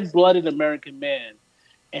red-blooded American man.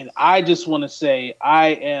 And I just want to say I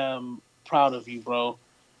am proud of you, bro.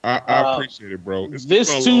 I appreciate it, bro.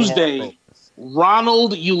 This Tuesday,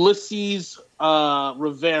 Ronald Ulysses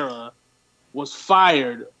Rivera was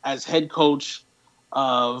fired as head coach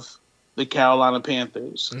of the Carolina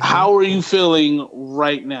Panthers. Mm-hmm. How are you feeling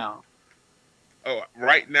right now? Oh,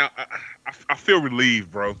 right now, I feel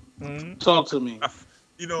relieved, bro. Mm-hmm. Talk to me.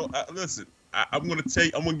 Listen. I'm gonna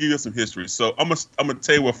give you some history. So I'm gonna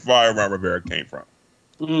tell you where Fire Ron Rivera came from.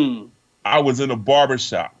 Mm. I was in a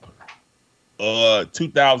barbershop,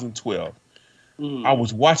 2012. Mm. I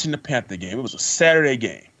was watching the Panther game. It was a Saturday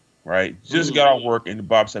game, right? Just got out of work in the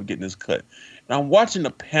barbershop getting this cut. And I'm watching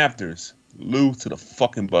the Panthers lose to the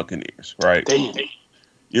fucking Buccaneers, right? Damn.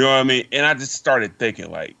 You know what I mean? And I just started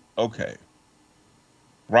thinking, like, okay,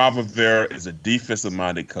 Ron Rivera is a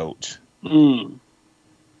defensive-minded coach. Mm.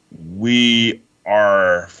 We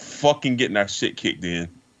are fucking getting our shit kicked in.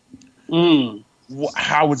 Mm.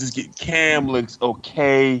 How was this getting? Cam looks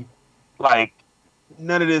okay. Like,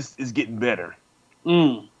 none of this is getting better.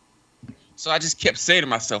 Mm. So I just kept saying to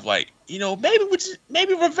myself, like,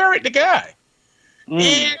 maybe Rivera the guy. Mm.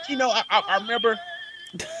 And, I remember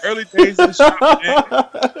early days of the shop, man.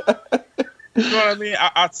 You know what I mean?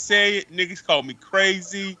 I'd say it. Niggas called me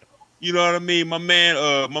crazy. You know what I mean? My man,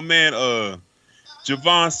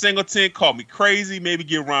 Javon Singleton called me crazy. Maybe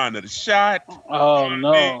give Ron another shot. Oh,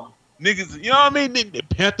 no. I mean? Niggas, you know what I mean? The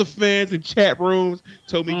Panther fans in chat rooms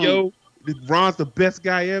told me, yo, Ron's the best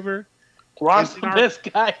guy ever. Ron's the best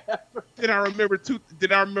guy ever. Then I remember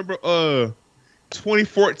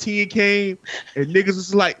 2014 came and niggas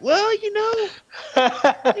was like, well,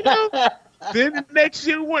 Then the next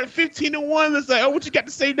year we went 15-1. It's like, oh, what you got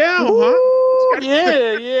to say now, huh?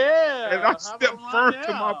 Yeah. And I stepped firm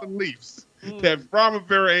to my beliefs that Ron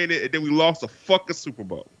Rivera ain't it, and then we lost a fucking Super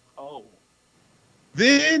Bowl. Oh.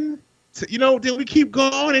 Then we keep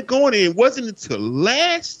going and going, and it wasn't until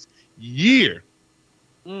last year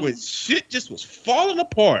when shit just was falling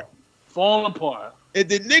apart. And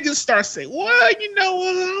then niggas start saying, well, I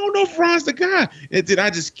don't know if Ron's the guy. And then I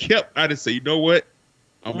just say, you know what?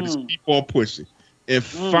 I'm going to just keep on pushing. And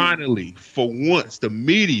finally, for once, the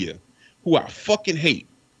media, who I fucking hate.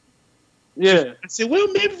 Yeah. I said, well,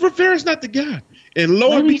 maybe Rivera's not the guy. And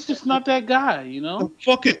maybe he's just not that guy, The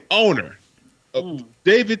fucking owner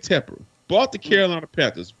David Tepper bought the Carolina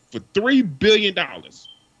Panthers for $3 billion.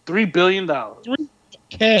 $3 billion.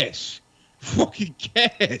 Cash. Fucking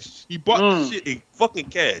cash. He bought the shit in fucking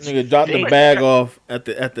cash. Nigga dropped the bag off at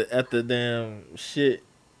the damn shit.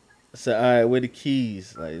 Said, all right, where the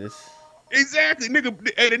keys? Like this. Exactly, nigga.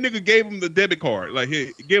 And the nigga gave him the debit card. Like,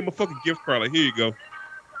 here, gave him a fucking gift card. Like, here you go.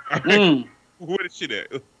 Where the shit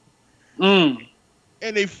at? And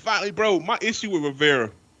they finally, bro. My issue with Rivera.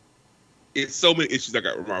 It's so many issues I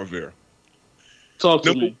got with Ron Rivera. Talk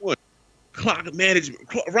to me. Number one, clock management.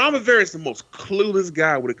 Ron Rivera is the most clueless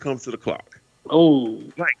guy when it comes to the clock. Oh,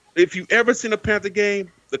 Like, if you ever seen a Panther game,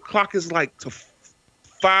 the clock is like to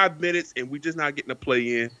 5 minutes, and we just not getting a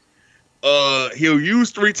play in. He'll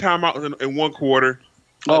use 3 timeouts in one quarter.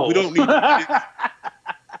 We don't need,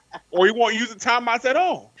 or he won't use the timeouts at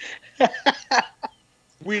all.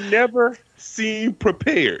 We never seem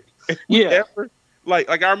prepared. Like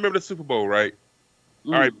I remember the Super Bowl, right?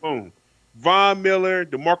 All right, boom. Von Miller,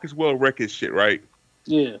 DeMarcus Well record shit, right?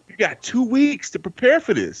 Yeah. You got 2 weeks to prepare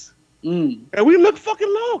for this. And we look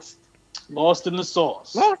fucking lost. Lost in the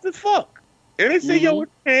sauce. Lost as fuck. And they say, yo,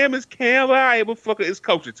 it's Cam. All right, but fuck it, it's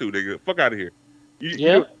coaching too, nigga. Fuck out of here. You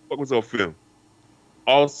know what the fuck was on film.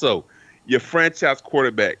 Also, your franchise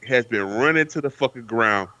quarterback has been running to the fucking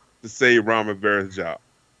ground to save Ron Rivera's job.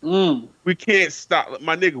 We can't stop.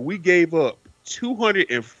 My nigga, we gave up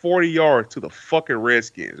 240 yards to the fucking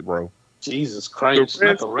Redskins, bro. Jesus Christ,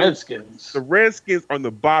 not the Redskins. The Redskins are on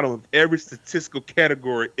the bottom of every statistical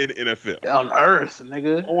category in the NFL. On earth,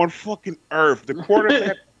 nigga. On fucking earth. The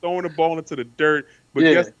quarterback throwing the ball into the dirt. But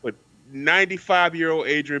guess what? 95-year-old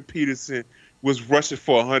Adrian Peterson was rushing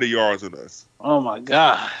for 100 yards on us. Oh, my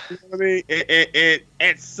God. You know what I mean? And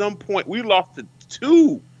at some point, we lost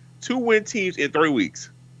to two-win teams in 3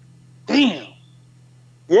 weeks. Damn.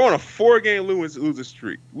 We're on a 4-game losing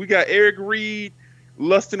streak. We got Eric Reed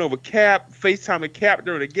lusting over Cap, FaceTiming Cap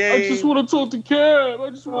during the game. I just want to talk to Cap. I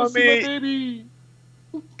just want to see my baby.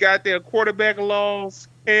 Goddamn quarterback loss,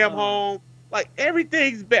 Cam home. Like,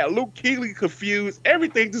 everything's bad. Luke Kuechly confused.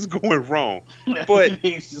 Everything's just going wrong. But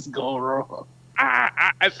everything's just going wrong.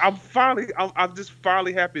 I'm just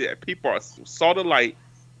finally happy that people saw the light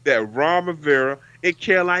that Ron Rivera in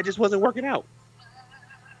Carolina just wasn't working out.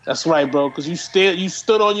 That's right, bro, because you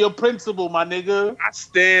stood on your principle, my nigga. I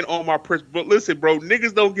stand on my principle. But listen, bro,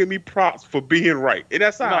 niggas don't give me props for being right. And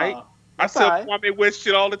that's all right. I tell Kwame West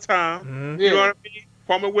shit all the time. You know what I mean?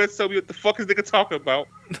 Kwame West tell me what the fuck is nigga talking about.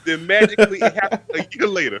 Then magically it happened a year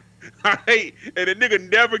later. All right? And the nigga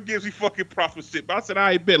never gives me fucking props for shit. But I said,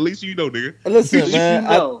 I bet. At least you know, nigga. Listen,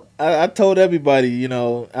 man, I told everybody, you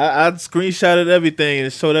know, I screenshotted everything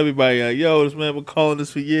and showed everybody, like, yo, this man been calling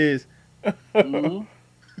this for years.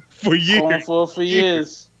 For years. For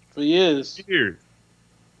years.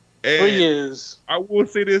 And for years. I will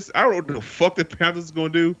say this. I don't know what the fuck the Panthers is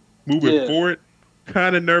going to do moving forward.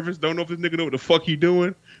 Kind of nervous. Don't know if this nigga know what the fuck he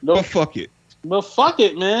doing. Nope. But fuck it. But fuck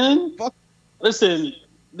it, man. Listen,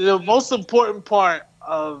 the most important part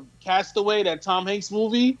of Castaway, that Tom Hanks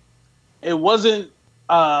movie, the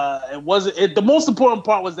most important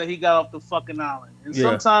part was that he got off the fucking island. And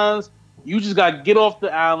sometimes you just got to get off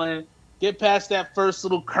the island, get past that first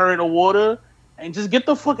little current of water, and just get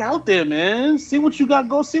the fuck out there, man. See what you got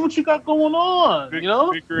going on. You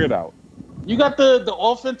know? Figure it out. You got the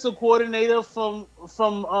offensive coordinator from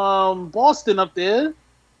Boston up there.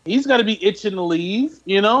 He's got to be itching to leave,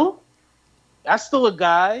 you know? That's still a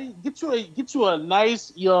guy. Get you a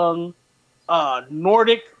nice young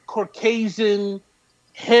Nordic Caucasian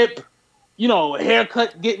hip, you know,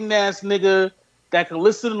 haircut getting ass nigga that can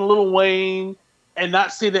listen to Lil Wayne and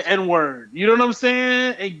not say the N-word. You know what I'm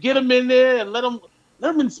saying? And get him in there and let him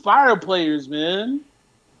inspire players, man.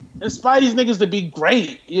 Inspire these niggas to be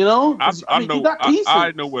great, you know? I know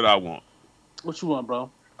what I want. What you want, bro?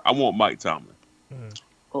 I want Mike Tomlin.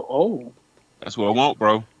 Oh. That's what I want,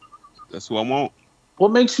 bro. That's what I want.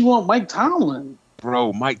 What makes you want Mike Tomlin?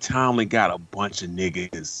 Bro, Mike Tomlin got a bunch of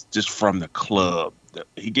niggas just from the club.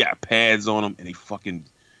 He got pads on him, and he fucking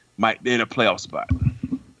might be in a playoff spot.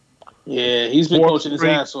 Yeah, he's been coaching his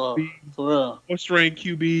ass off. For real. 4th-string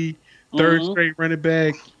QB, 3rd-string running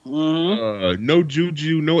back, no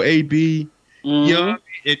Juju, no AB, young,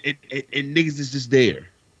 and niggas is just there.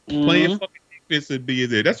 Playing fucking defense and being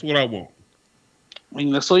there. That's what I want. I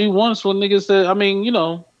mean, that's what he wants for niggas that, I mean, you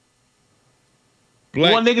know.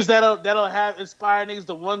 Black, want niggas that'll have inspire niggas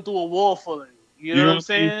to run through a wall for them. You know what I'm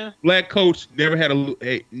saying? Black coach never had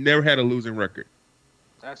a losing record.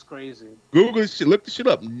 That's crazy. Google shit, look the shit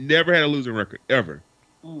up. Never had a losing record ever.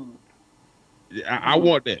 I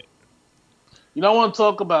want that. You know, I want to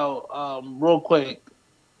talk about real quick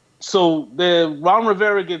So the Ron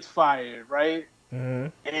Rivera gets fired, right? Mm-hmm.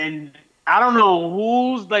 And I don't know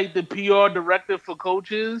who's like the PR director for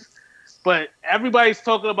coaches, but everybody's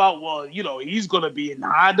talking about, well, he's gonna be in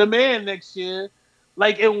high demand next year.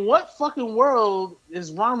 Like, in what fucking world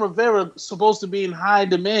is Ron Rivera supposed to be in high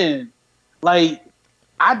demand? Like,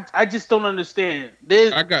 I just don't understand.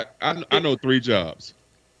 I know 3 jobs.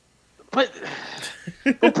 But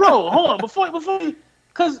bro, hold on, before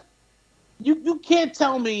because you can't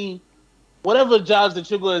tell me whatever jobs that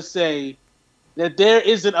you're gonna say that there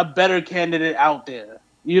isn't a better candidate out there.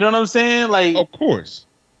 You know what I'm saying? Like, of course.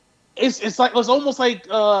 It's almost like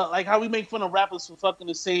how we make fun of rappers for fucking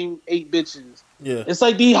the same 8 bitches. Yeah. It's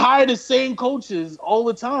like they hire the same coaches all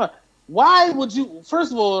the time. Why would you?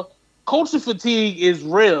 First of all, culture fatigue is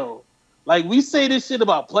real. Like, we say this shit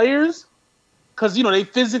about players because they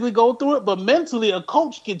physically go through it, but mentally a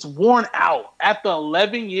coach gets worn out after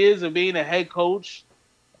 11 years of being a head coach.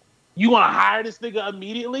 You want to hire this nigga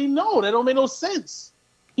immediately? No, that don't make no sense.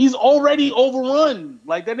 He's already overrun.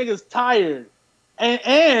 Like, that nigga's tired.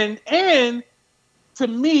 And to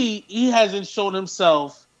me, he hasn't shown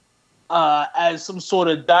himself as some sort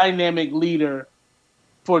of dynamic leader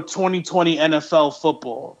for 2020 NFL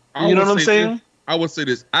football. You know what I'm saying? I would say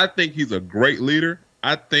this. I think he's a great leader.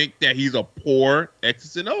 I think that he's a poor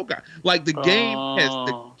X's and O guy. Like, the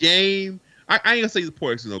game I ain't gonna say he's a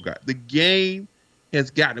poor X's and O guy. The game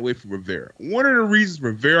has gotten away from Rivera. One of the reasons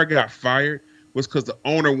Rivera got fired was because the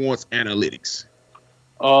owner wants analytics.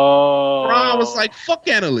 Ron was like, fuck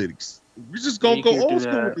analytics. We're just going to go old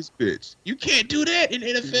school with this bitch. You can't do that in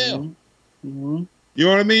the NFL. Mm-hmm. You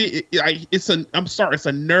know what I mean? It's a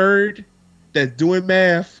nerd that's doing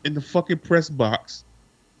math in the fucking press box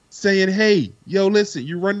saying, hey, yo, listen,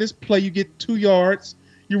 you run this play, you get 2 yards.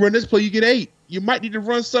 You run this play, you get 8. You might need to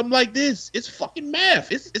run something like this. It's fucking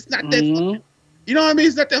math. It's not that fucking, you know what I mean?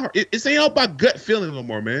 It's not that hard. It's ain't all about gut feeling no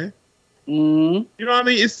more, man. Mm-hmm. You know what I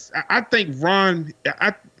mean? I think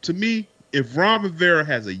to me, if Ron Rivera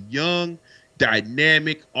has a young,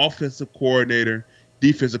 dynamic offensive coordinator,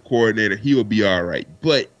 defensive coordinator, he will be all right.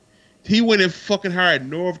 But he went and fucking hired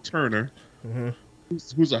Norv Turner,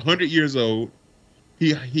 who's 100 years old.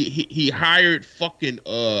 He hired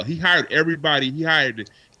he hired everybody. He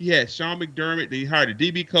had Sean McDermott. Then he hired a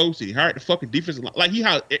DB coach. And he hired the fucking defensive line. He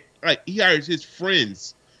hired his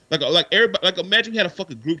friends. Like everybody, like, imagine we had a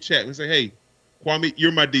fucking group chat and say, hey, Kwame,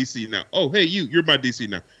 you're my DC now. Oh, hey, you're my DC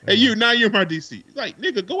now. Hey, you're my DC. It's like,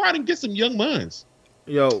 nigga, go out and get some young minds.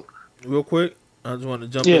 Yo, real quick, I just want to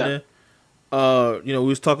jump in there. We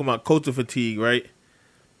was talking about culture fatigue, right?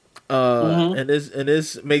 And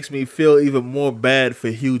this makes me feel even more bad for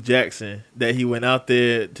Hugh Jackson that he went out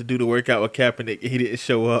there to do the workout with Kaepernick and he didn't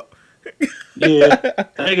show up. Yeah,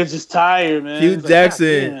 nigga's just tired, man. Hugh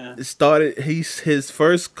Jackson started. His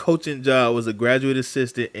first coaching job was a graduate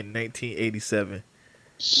assistant in 1987.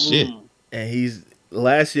 Shit. And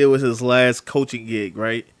last year was his last coaching gig,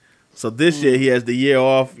 right? So this year he has the year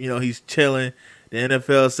off. He's chilling. The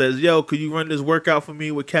NFL says, "Yo, could you run this workout for me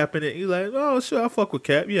with Kaepernick?" He's like, "Oh, sure, I'll fuck with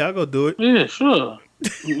Cap. Yeah, I'll go do it." Yeah, sure.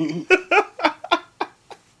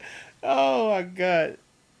 Oh my God.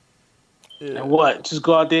 Yeah. And what? Just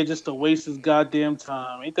go out there just to waste his goddamn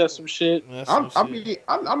time. Ain't that some shit?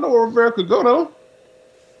 I know where Rivera could go, though.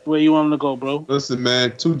 Where you want him to go, bro? Listen,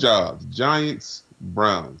 man, 2 jobs. Giants,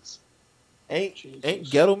 Browns. Ain't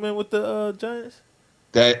Gettleman with the Giants?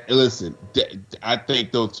 I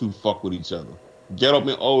think those 2 fuck with each other.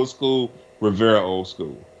 Gettleman old school, Rivera old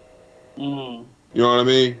school. Mm. You know what I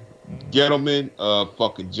mean? Gettleman,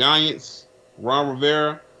 fucking Giants, Ron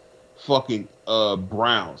Rivera, fucking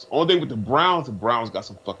Browns. Only thing with the Browns got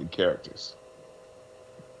some fucking characters.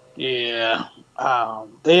 Yeah.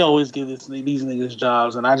 They always give these niggas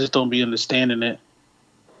jobs, and I just don't be understanding it.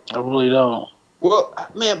 I really don't. Well,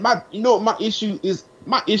 man, my issue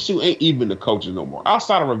ain't even the coaches no more.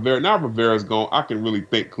 Outside of Rivera, now Rivera's gone, I can really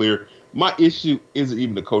think clear. My issue isn't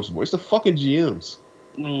even the coaches more. It's the fucking GMs.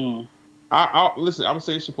 Mm. Listen, I'm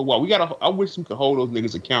saying shit for a while. I wish we could hold those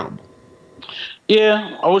niggas accountable.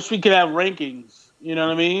 Yeah, I wish we could have rankings. You know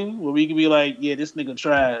what I mean? Where we could be like, yeah, this nigga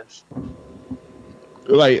trash.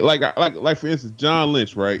 Like for instance, John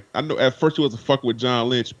Lynch, right? I know at first he was a fucker with John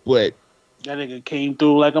Lynch, but that nigga came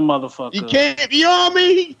through like a motherfucker. He came, you know what I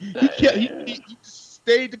mean? He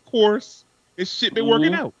stayed the course, and shit been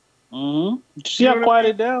working out. Mm-hmm. See how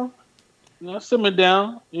quieted down? Simmered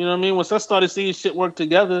down. You know what I mean? Once I started seeing shit work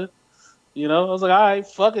together, I was like, all right,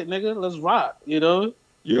 fuck it, nigga, let's rock. You know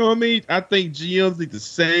what I mean? I think GMs need the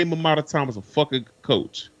same amount of time as a fucking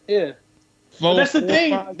coach. Yeah. That's the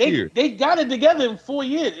thing. They got it together in 4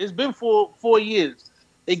 years. It's been 4 years.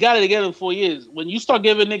 they got it together in 4 years. When you start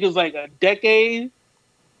giving niggas like a decade,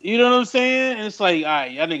 you know what I'm saying? And it's like, all right,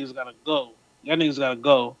 y'all niggas gotta go. Y'all niggas gotta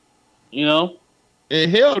go. You know? And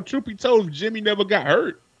hell, truth be told, Jimmy never got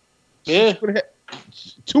hurt. Yeah.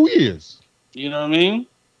 2 years. You know what I mean?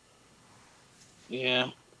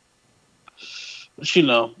 Yeah. But you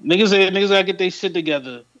know, niggas gotta get their shit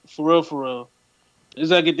together. For real. Niggas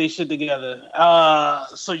gotta get their shit together.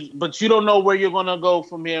 But you don't know where you're gonna go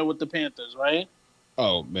from here with the Panthers, right?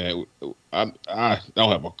 Oh man, I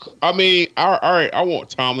don't have a. I mean, all right. I want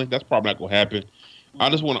Tomlin. That's probably not gonna happen. I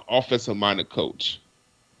just want an offensive-minded coach.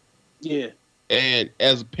 Yeah. And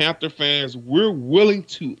as Panther fans, we're willing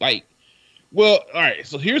to like. Well, all right.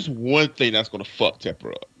 So here's one thing that's gonna fuck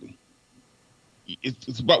Tepper up.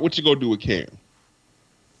 It's about what you're gonna do with Cam.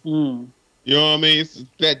 Mm. You know what I mean?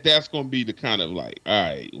 That's gonna be the kind of like, all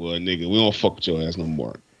right, well, nigga, we don't fuck with your ass no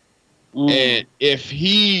more. And if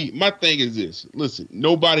my thing is this, listen,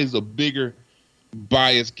 nobody's a bigger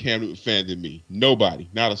biased Cam Newton fan than me. Nobody,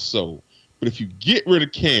 not a soul. But if you get rid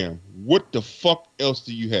of Cam, what the fuck else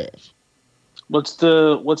do you have? What's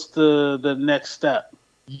the next step?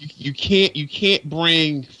 You can't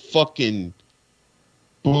bring fucking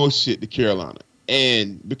bullshit to Carolina.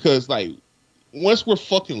 And because like once we're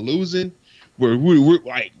fucking losing,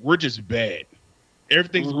 we're just bad.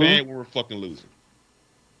 Everything's bad when we're fucking losing.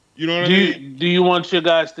 You know what I mean? Do you want your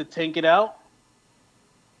guys to tank it out?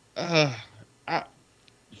 To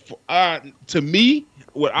me,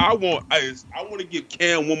 what I want is I want to give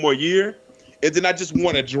Cam one more year, and then I just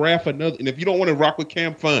want to draft another. And if you don't want to rock with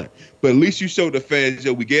Cam, fine. But at least you show the fans,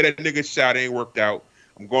 yo, we gave that nigga a shot, it ain't worked out.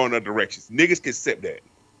 I'm going other directions. Niggas can accept that.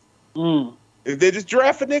 If they just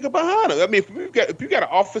draft a nigga behind him. I mean, if you got an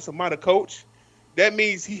offensive-minded coach, that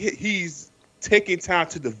means he's taking time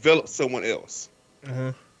to develop someone else.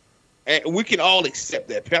 And we can all accept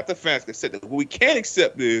that. Panther fans can accept that. What we can't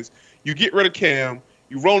accept is you get rid of Cam,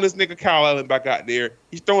 you roll this nigga Kyle Allen back out there.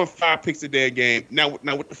 He's throwing 5 picks a damn game. Now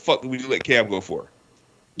what the fuck do we let Cam go for?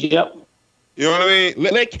 Yep. You know what I mean?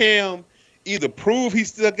 Let Cam either prove he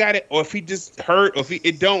still got it, or if he just hurt, or if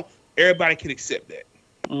it don't, everybody can accept that.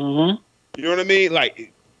 You know what I mean?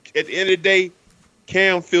 Like, at the end of the day,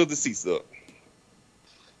 Cam fills the seats up.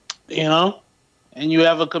 You know? And you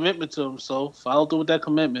have a commitment to him, so follow through with that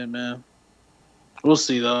commitment, man. We'll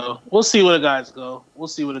see, though. We'll see where the guys go.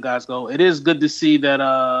 It is good to see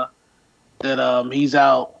that he's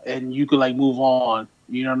out and you can, like, move on.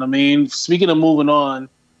 You know what I mean? Speaking of moving on,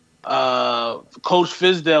 Coach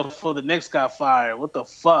Fizdale for the Knicks got fired. What the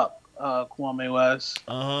fuck, Kwame West?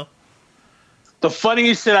 The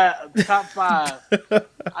funniest shit, top 5.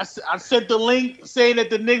 I sent the link saying that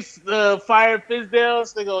the Knicks fired Fizdale.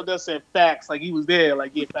 This nigga just said facts, like he was there. Like,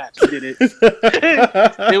 yeah, facts, we did it.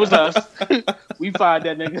 It was us. We fired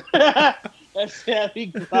that nigga. That's how he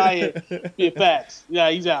fired. Yeah, facts. Yeah,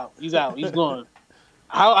 he's out. He's gone.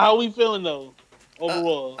 How we feeling though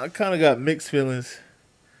overall? I kind of got mixed feelings.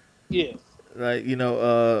 Yeah, like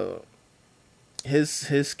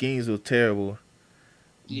his schemes were terrible.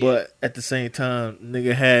 Yeah. But at the same time,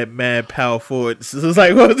 nigga had mad power forward. So it's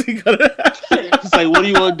like, what was he gonna? It's like, what do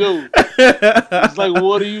you want to do? It's like,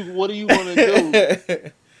 what do you want to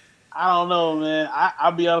do? I don't know, man.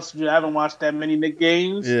 I'll be honest with you. I haven't watched that many Knicks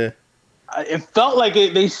games. Yeah. It felt like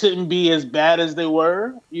they shouldn't be as bad as they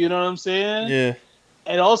were. You know what I'm saying? Yeah.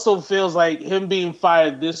 It also feels like him being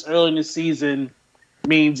fired this early in the season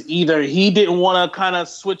means either he didn't want to kind of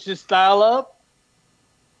switch his style up,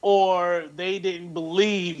 or they didn't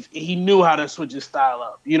believe he knew how to switch his style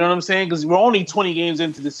up. You know what I'm saying? Because we're only 20 games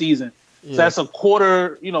into the season. Yeah. So that's a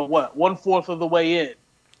quarter, 1/4 of the way in.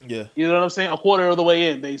 Yeah. You know what I'm saying? A quarter of the way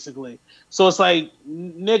in, basically. So it's like,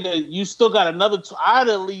 nigga, you still got another... I'd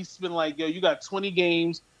at least been like, yo, you got 20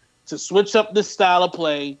 games to switch up this style of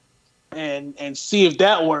play and see if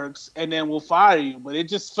that works, and then we'll fire you. But it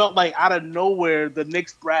just felt like out of nowhere, the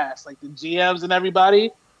Knicks brass, like the GMs and everybody...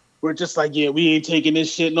 We're just like, yeah, we ain't taking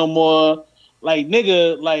this shit no more. Like,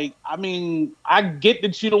 nigga, like, I mean, I get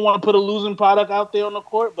that you don't want to put a losing product out there on the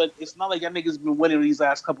court, but it's not like that nigga's been winning these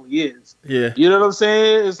last couple of years. Yeah. You know what I'm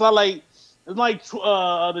saying? It's like the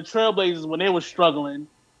Trailblazers when they were struggling,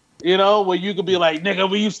 where you could be like, nigga,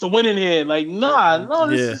 we used to win in here. Like,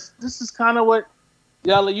 this is kind of what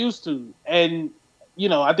y'all are used to. And,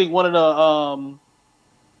 I think one of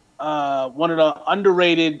the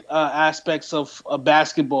underrated aspects of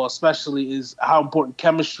basketball, especially, is how important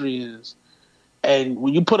chemistry is. And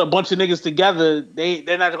when you put a bunch of niggas together,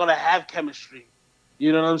 they're not going to have chemistry.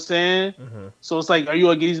 You know what I'm saying? Mm-hmm. So it's like, are you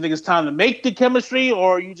going to give these niggas time to make the chemistry,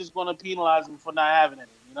 or are you just going to penalize them for not having it?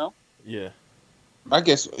 Yeah. I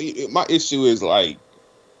guess my issue is like,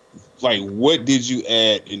 like, what did you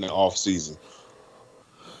add in the offseason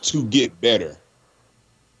to get better?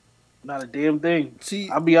 Not a damn thing. See,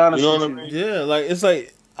 I'll be honest you know with what you. I mean? Yeah, like it's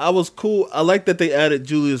like I was cool. I like that they added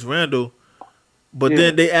Julius Randle, but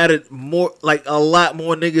then they added more, like a lot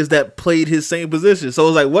more niggas that played his same position. So it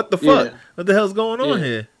was like, what the fuck? Yeah. What the hell's going on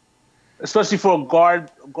here? Especially for a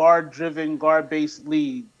guard-driven, guard-based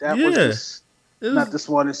league. That was just not the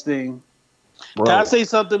smartest thing. Bro. Can I say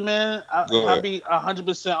something, man? Go I'll ahead. be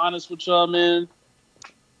 100% honest with y'all, man.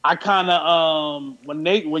 I kind of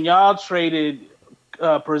when y'all traded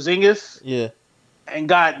Porzingis Yeah, and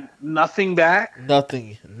got nothing back.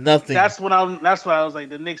 nothing. That's when I was like,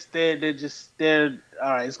 the Knicks, they're all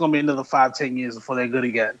right. It's gonna be another 5-10 years before they're good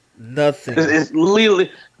again. Nothing. It's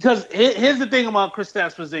literally because here's the thing about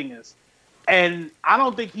Kristaps Porzingis, and I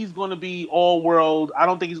don't think he's going to be all world. I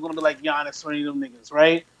don't think he's going to be like Giannis or any of them niggas,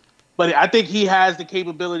 right? But I think he has the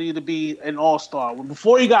capability to be an all star.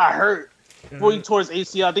 Before he got hurt, before he tore his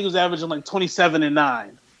ACL, I think he was averaging like 27 and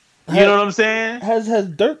 9. You know what I'm saying? Has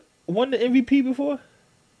Dirk won the MVP before?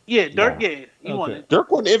 Yeah, Dirk. Yeah, he won it.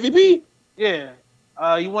 Dirk won the MVP? Yeah,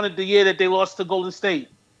 he won it the year that they lost to Golden State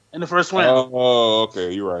in the first round. Oh,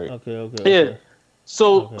 okay, you're right. Okay. Yeah.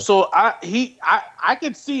 So I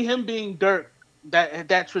could see him being Dirk,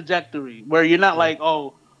 that trajectory where you're not like,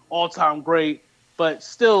 oh, all time great, but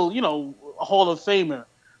still, you know, a Hall of Famer.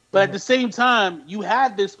 But at the same time, you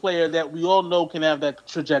have this player that we all know can have that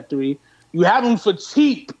trajectory. You have him for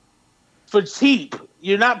cheap. For cheap.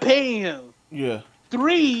 You're not paying him. Yeah.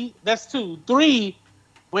 3, that's 2. 3,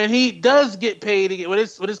 when he does get paid again, when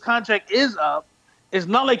his contract is up, it's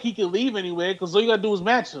not like he can leave anywhere because all you gotta do is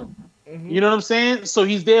match him. You know what I'm saying? So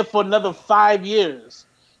he's there for another 5 years.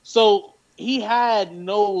 So he had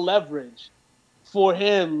no leverage for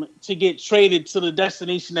him to get traded to the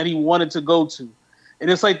destination that he wanted to go to. And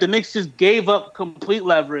it's like the Knicks just gave up complete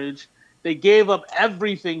leverage. They gave up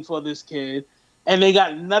everything for this kid. And they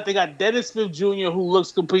got nothing. They got Dennis Smith Jr., who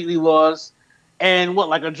looks completely lost. And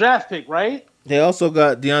like a draft pick, right? They also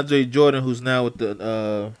got DeAndre Jordan, who's now with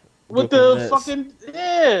the with Brooklyn the Nets.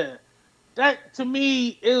 fucking that to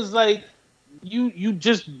me is like you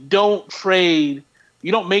just don't trade.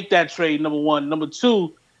 You don't make that trade. Number one. Number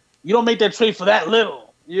two, you don't make that trade for that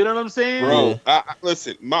little. You know what I'm saying, Bro?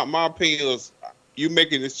 Listen, my opinion is you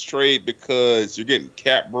making this trade because you're getting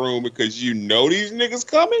cap room because you know these niggas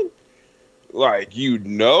coming. Like, you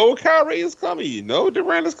know Kyrie is coming. You know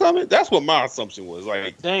Durant is coming. That's what my assumption was.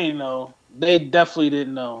 Like, they ain't know. They definitely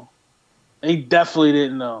didn't know. They definitely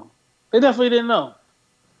didn't know.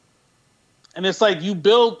 And it's like you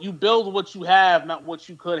build what you have, not what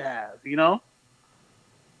you could have. You know.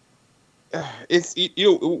 it's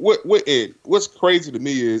what's crazy to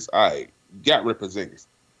me is I got Porzingis.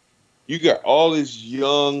 You got all this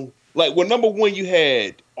young, like, well, number one, you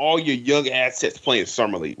had all your young assets playing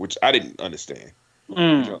Summer League, which I didn't understand.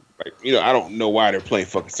 I don't know why they're playing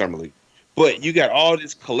fucking Summer League. But you got all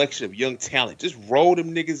this collection of young talent. Just roll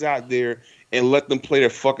them niggas out there and let them play their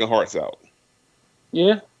fucking hearts out.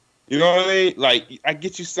 Yeah. You know what I mean? Like, I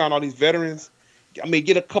get you sign all these veterans. I mean,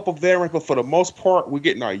 get a couple veterans, but for the most part, we're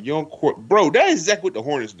getting our young core. Bro, that is exactly what the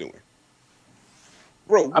Hornets doing.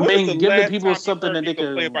 Bro, I mean, giving people something that they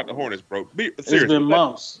can play about the Hornets, bro. It's been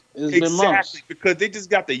months. It's been months. Because they just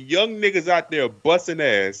got the young niggas out there busting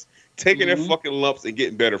ass, taking their fucking lumps and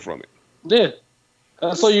getting better from it. Yeah,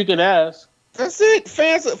 that's all you can ask. That's it.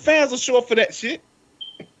 Fans will show up for that shit.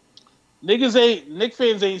 Knicks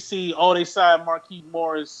fans ain't see. Oh, they signed Marquise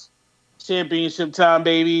Morris, championship time,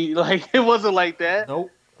 baby. Like, it wasn't like that.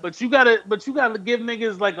 Nope. But you gotta give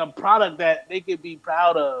niggas like a product that they could be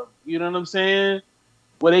proud of. You know what I'm saying?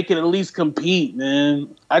 Where they can at least compete,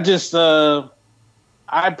 man. I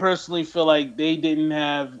personally feel like they didn't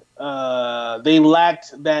have, they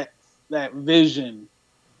lacked that vision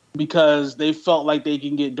because they felt like they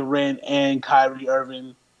can get Durant and Kyrie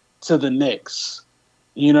Irving to the Knicks.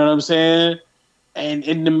 You know what I'm saying? And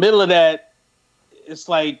in the middle of that, it's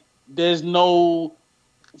like there's no.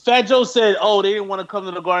 Fat Joe said, "Oh, they didn't want to come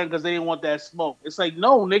to the Garden because they didn't want that smoke." It's like,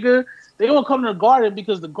 no, nigga, they don't come to the Garden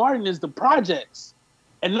because the Garden is the projects.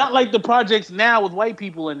 And not like the projects now with white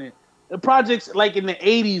people in it. The projects like in the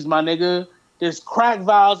 80s, my nigga. There's crack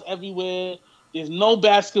vials everywhere. There's no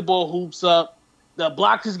basketball hoops up. The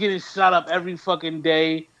block is getting shot up every fucking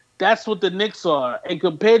day. That's what the Knicks are. And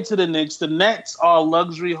compared to the Nets are a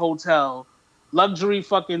luxury hotel, luxury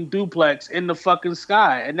fucking duplex in the fucking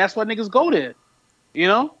sky. And that's why niggas go there. You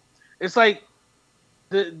know? It's like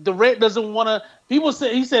Durant doesn't want to.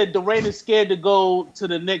 He said Durant is scared to go to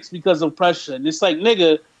the Knicks because of pressure. And it's like,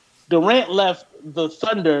 nigga, Durant left the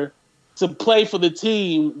Thunder to play for the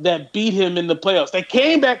team that beat him in the playoffs. They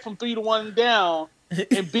came back from 3-1 down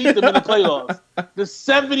and beat them in the playoffs. The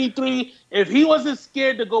 73. If he wasn't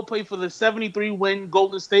scared to go play for the 73-win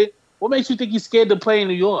Golden State, what makes you think he's scared to play in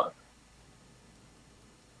New York?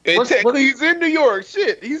 And technically, he's in New York.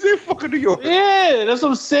 Shit, he's in fucking New York. Yeah, that's what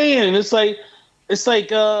I'm saying. It's like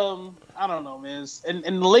I don't know, man. And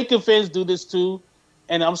the Laker fans do this too,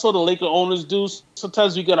 and I'm sure the Laker owners do.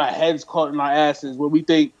 Sometimes we get our heads caught in our asses where we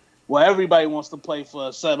think, well, everybody wants to play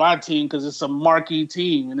for our team because it's a marquee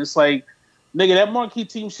team, and it's like, nigga, that marquee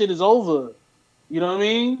team shit is over. You know what I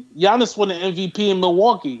mean? Giannis won the MVP in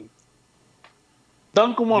Milwaukee.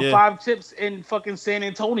 Duncan won 5 chips in fucking San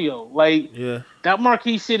Antonio. Like, that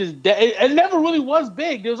marquee shit is dead. It never really was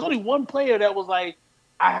big. There was only one player that was like,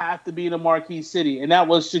 I have to be in a marquee city, and that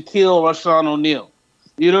was Shaquille Rashawn O'Neal.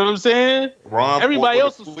 You know what I'm saying? Everybody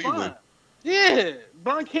else was fine. Yeah,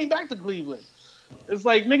 Bron came back to Cleveland. It's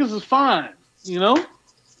like, niggas is fine. You know?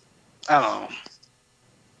 I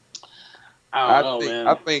don't know, man.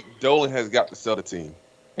 I think Dolan has got to sell the team.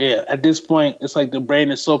 Yeah, at this point, it's like the brain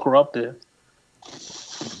is so corrupted.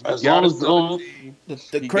 As long as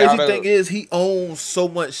the crazy thing is, he owns so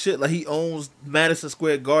much shit. Like, he owns Madison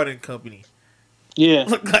Square Garden Company. Yeah.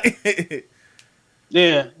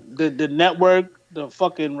 Yeah. The network, the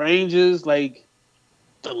fucking Rangers, like,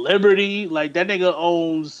 the Liberty, like, that nigga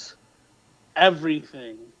owns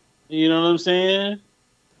everything. You know what I'm saying?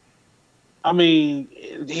 I mean,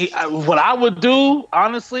 what I would do,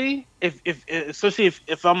 honestly, especially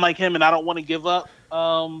if I'm like him and I don't want to give up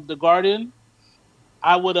the Garden,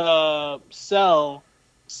 I would sell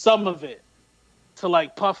some of it to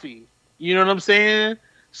like Puffy. You know what I'm saying?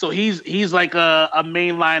 So he's like a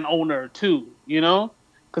mainline owner too. You know,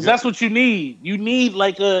 because that's what you need. You need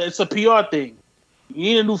like it's a PR thing. You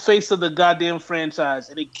need a new face of the goddamn franchise,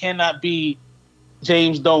 and it cannot be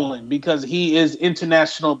James Dolan because he is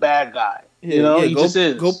international bad guy. You know, he just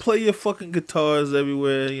is. Go play your fucking guitars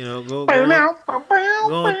everywhere. You know, go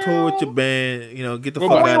on tour with your band. You know, get the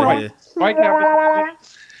fuck out of here.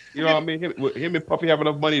 You know what I mean? Him and Puffy have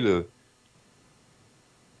enough money to,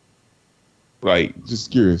 like, just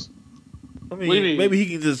curious. I mean, maybe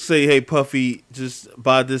he can just say, "Hey, Puffy, just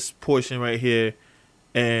buy this portion right here,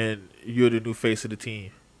 and you're the new face of the team."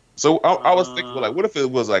 So I was thinking, like, what if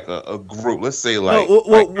it was like a group? Let's say, like,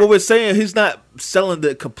 what we're saying, he's not selling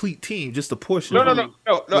the complete team, just a portion. No.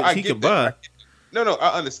 He can buy. No,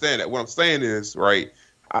 I understand that. What I'm saying is, right.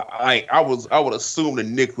 I would assume the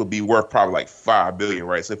Knicks would be worth probably like $5 billion,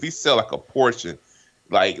 right? So if he sell like a portion,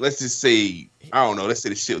 like let's just say, I don't know, let's say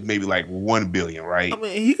the shit was maybe like $1 billion, right? I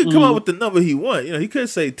mean, he could come out with the number he wants. You know, he could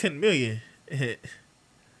say $10 million.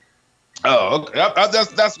 Oh, okay.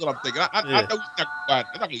 That's what I'm thinking. I know he's not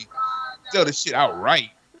going to sell the shit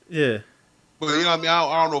outright. Yeah. But you know what I mean?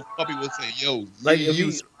 I don't know if Puffy would say, yo, like if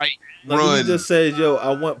he just says, yo,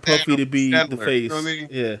 I want Puffy to be the face. You know what I mean?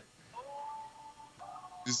 Yeah.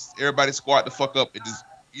 Just everybody squat the fuck up and just,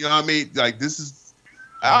 you know what I mean? Like, this is,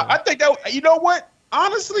 I think that, you know what?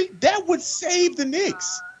 Honestly, that would save the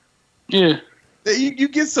Knicks. Yeah. You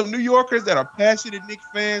get some New Yorkers that are passionate Knicks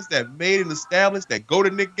fans that made and established, that go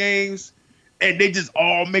to Knicks games, and they just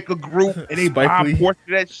all make a group and they buy a portion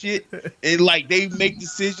of that shit and like they make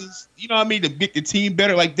decisions, you know what I mean, to make the team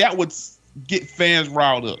better. Like, that would get fans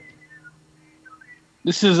riled up.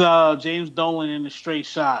 This is James Dolan in a straight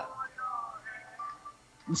shot.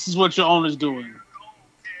 This is what your owner's doing.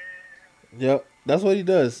 Yep, that's what he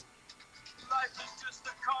does.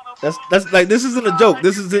 That's like, this isn't a joke.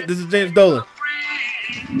 This is James Dolan.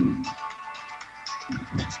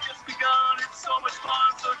 It's just begun. It's so much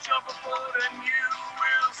fun. So jump aboard and you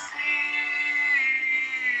will see.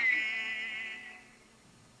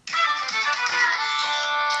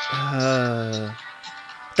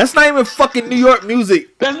 That's not even fucking New York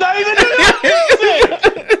music. That's not even New York music.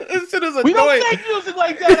 This shit is annoying. We don't make music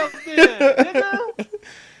like that up there, nigga.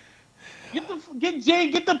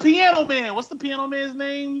 Get the piano man. What's the piano man's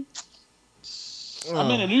name?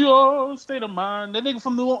 I'm in a New York state of mind. That nigga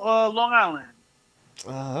from Long Island.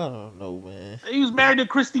 I don't know, man. He was married to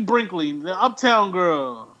Christy Brinkley, the Uptown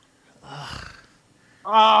girl.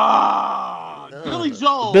 Billy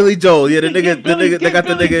Joel. Billy Joel, yeah, they got the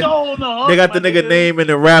nigga name in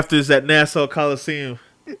the rafters at Nassau Coliseum.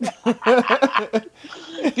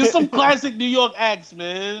 Get some classic New York acts,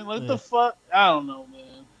 man. What the fuck? I don't know,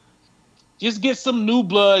 man. Just get some new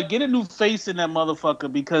blood. Get a new face in that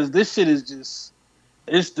motherfucker because this shit is just,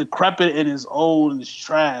 it's decrepit and it's old and it's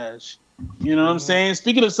trash. You know what I'm saying?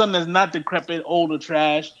 Speaking of something that's not decrepit, old, or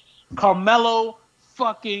trash, Carmelo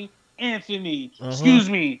fucking Anthony. Excuse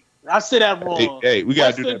me. I said that wrong. Hey, we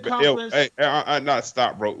gotta do Western that. Conference- Hey, not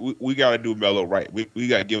stop, bro. We gotta do Melo right. We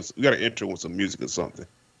gotta we gotta intro with some music or something.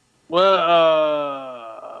 What?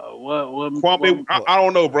 Kwame, I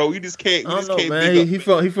don't know, bro. You just can't. I You don't just know, can't man. big He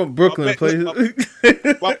from Brooklyn. My Plays.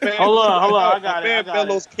 My man, Hold on, I my got man it.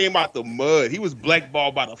 Melos came out the mud. He was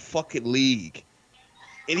blackballed by the fucking league,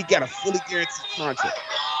 and he got a fully guaranteed contract.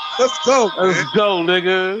 Let's go, man. Let's go,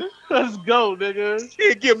 nigga. Let's go, nigga.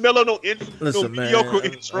 Can't give Melo no Listen, man. mediocre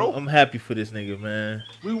intro. I'm happy for this nigga, man.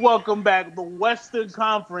 We welcome back the Western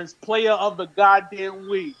Conference Player of the Goddamn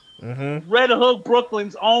Week. Mm-hmm. Red Hook,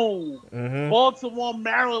 Brooklyn's own. Mm-hmm. Baltimore,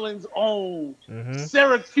 Maryland's own. Mm-hmm.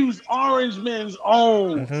 Syracuse, Orangeman's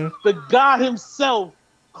own. Mm-hmm. The God himself,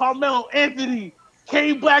 Carmelo Anthony,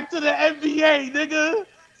 came back to the NBA, nigga.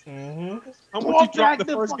 Mm-hmm. How Brought much you dropped back the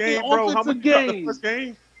the first fucking game, bro? How much offensive you dropped the game. first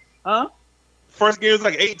game? Huh? First game was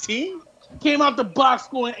like 18. Came out the box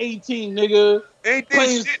scoring 18, nigga. Ain't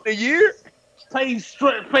Playing- this shit in a year? Playing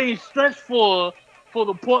stretch for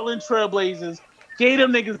the Portland Trailblazers. Gave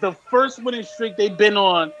them niggas the first winning streak they've been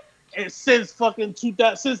on and since fucking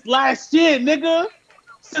 2000, since last year, nigga.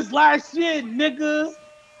 Since last year, nigga.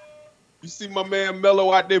 You see my man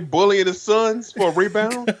Melo out there bullying the Suns for a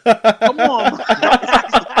rebound? Come on.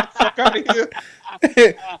 Fuck out of here.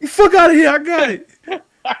 You fuck out of here. I got it.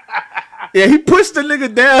 Yeah, he pushed the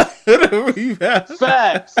nigga down to the rebound.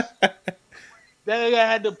 Facts. That nigga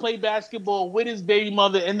had to play basketball with his baby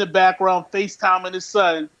mother in the background, FaceTiming his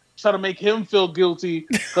son, trying to make him feel guilty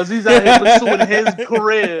because he's out here pursuing his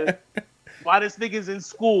career while this nigga's in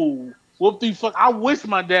school. Whoop the fuck. I wish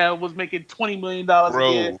my dad was making $20 million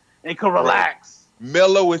a year and could relax.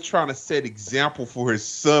 Melo is trying to set example for his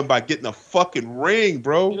son by getting a fucking ring,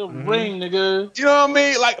 bro. Get a ring, nigga. You know what I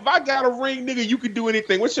mean? Like, if I got a ring, nigga, you can do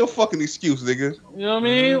anything. What's your fucking excuse, nigga? You know what I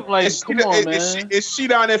mean? Like, come on, man. Is she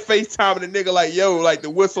down there FaceTiming the nigga like, yo, like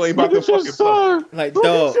the whistle ain't about to Look at your fucking blow? son. Like, Look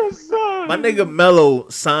dog, at your son. my nigga Melo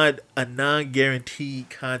signed a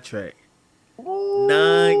non-guaranteed contract.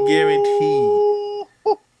 Non-guaranteed.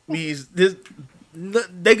 Means this,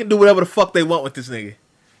 they can do whatever the fuck they want with this nigga.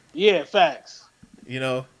 Yeah, facts. You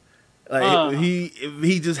know, like if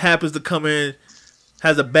he just happens to come in,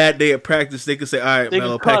 has a bad day at practice, they can say, "All right, They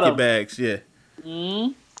Melo, can cut pack your him. bags." Yeah.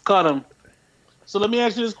 Mm-hmm. Cut him. So let me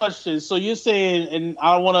ask you this question. So you're saying, and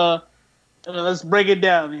I want to, let's break it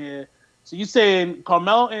down here. So you're saying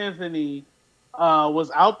Carmelo Anthony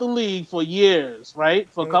was out the league for years, right?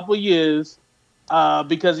 For a couple of years,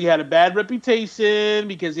 because he had a bad reputation,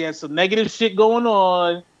 because he had some negative shit going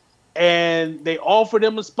on, and they offered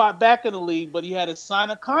him a spot back in the league, but he had to sign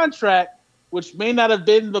a contract, which may not have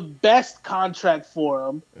been the best contract for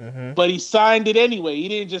him, but he signed it anyway. He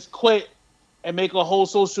didn't just quit and make a whole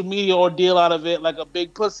social media ordeal out of it like a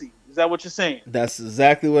big pussy. Is that what you're saying? That's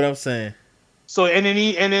exactly what I'm saying. So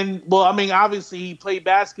well, I mean, obviously he played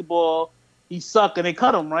basketball, he sucked, and they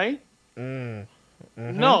cut him, right? Mm-hmm.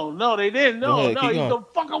 No, they didn't. Go No, ahead, no, keep he's going. the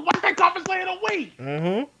fucking Western Conference Player of the Week.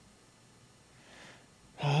 Mm-hmm.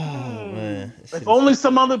 Oh man. If only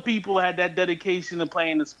some other people had that dedication to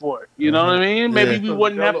playing the sport. You know what I mean? Maybe we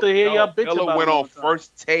wouldn't have to hear y'all bitch Melo about went it all on the time.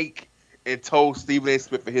 first take and told Stephen A.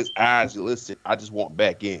 Smith in his eyes, listen, I just want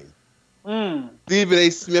back in. Stephen A.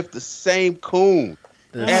 Smith, the same coon.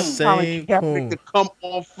 The Asked same Colin Kaepernick coon. to come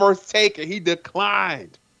on first take, and he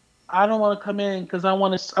declined. I don't want to come in because I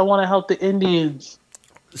want to help the Indians.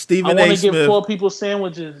 I Stephen want A. to give Smith. poor people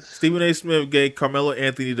sandwiches. Stephen A. Smith gave Carmelo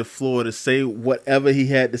Anthony the floor to say whatever he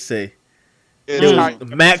had to say. And It it's was- like-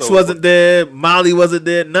 Max so- wasn't there. Molly wasn't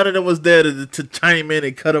there. None of them was there to chime in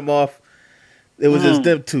and cut him off. It was just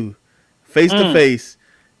them two, face to face.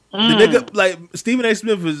 The nigga, like Stephen A.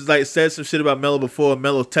 Smith, was like said some shit about Melo before.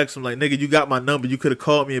 Melo texted him like, "Nigga, you got my number. You could have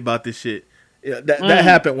called me about this shit." Yeah, that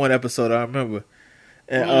happened one episode. I remember.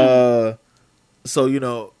 And so you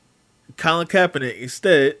know, Colin Kaepernick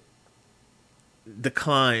instead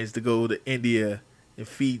declines to go to India and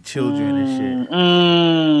feed children and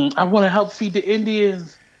shit. I want to help feed the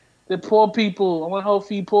Indians, the poor people. I want to help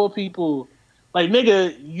feed poor people. Like,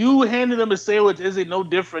 nigga, you handing them a sandwich isn't no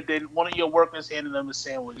different than one of your workers handing them a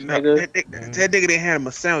sandwich, nigga. That nigga didn't hand him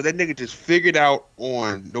a sandwich. That nigga just figured out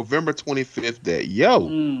on November 25th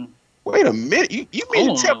that, wait a minute. You mean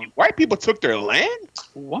Hold to tell on. me white people took their land?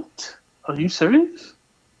 What? Are you serious?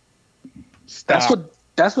 That's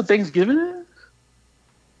what Thanksgiving is?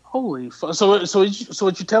 Holy fuck. So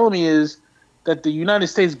what you're telling me is that the United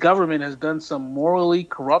States government has done some morally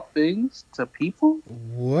corrupt things to people?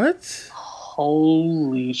 What?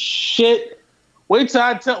 Holy shit! Wait till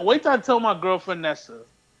I tell my girlfriend Nessa.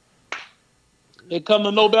 Here come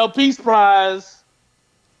the Nobel Peace Prize.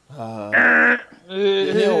 He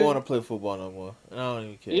don't want to play football no more. I don't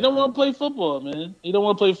even care. He don't want to play football, man. He don't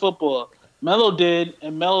want to play football. Melo did,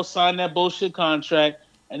 and Melo signed that bullshit contract,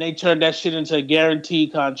 and they turned that shit into a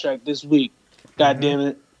guaranteed contract this week. God damn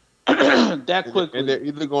it. That quickly. And they're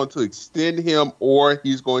either going to extend him or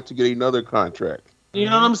he's going to get another contract. You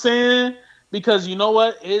know what I'm saying? Because you know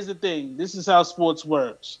what? Here's the thing. This is how sports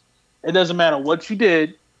works. It doesn't matter what you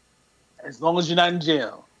did, as long as you're not in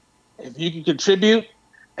jail. If you can contribute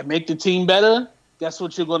and make the team better, guess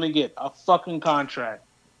what you're going to get? A fucking contract.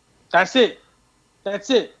 That's it. That's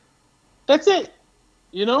it. That's it.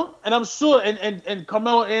 You know? And I'm sure, and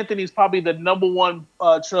Carmelo Anthony's probably the number one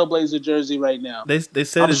Trailblazer jersey right now. They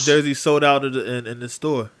said his jersey sold out in the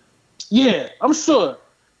store. Yeah, I'm sure.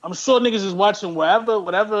 I'm sure niggas is watching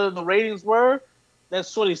whatever the ratings were, that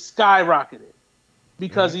sort of skyrocketed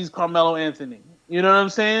because he's Carmelo Anthony. You know what I'm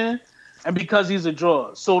saying? And because he's a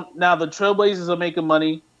draw. So now the Trailblazers are making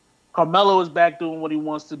money. Carmelo is back doing what he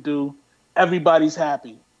wants to do. Everybody's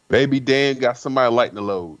happy. Baby Dan got somebody lighting the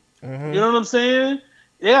load. Mm-hmm. You know what I'm saying?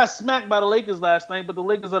 They got smacked by the Lakers last night, but the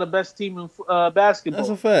Lakers are the best team in basketball. That's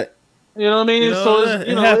a fact. You know what I mean? You know, so it's,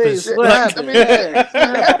 it happens. What happened.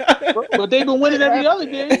 But they've been winning every other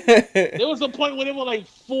game. There was a point where they were like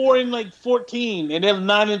 4-14, and they're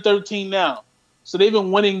 9-13 now. So they've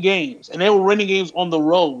been winning games, and they were winning games on the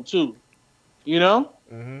road too. You know?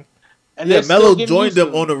 Mm-hmm. And yeah, Melo joined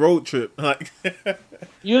them on the road trip. Like,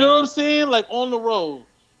 you know what I'm saying? Like on the road,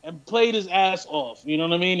 and played his ass off. You know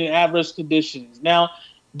what I mean? In adverse conditions. Now,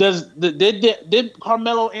 did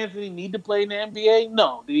Carmelo Anthony need to play in the NBA?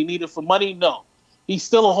 No. Did he need it for money? No. He's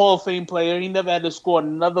still a Hall of Fame player. He never had to score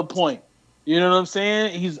another point. You know what I'm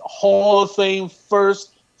saying? He's Hall of Fame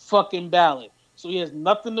first fucking ballot. So he has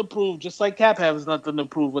nothing to prove, just like Cap has nothing to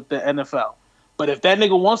prove with the NFL. But if that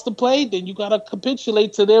nigga wants to play, then you gotta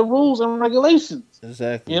capitulate to their rules and regulations.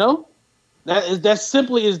 Exactly. You know? That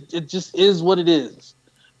simply is, it just is what it is.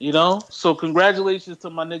 You know? So congratulations to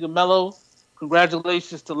my nigga Melo.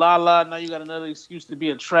 Congratulations to Lala. Now you got another excuse to be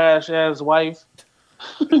a trash ass wife.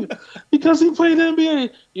 Because he played the NBA.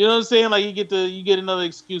 You know what I'm saying? Like you get another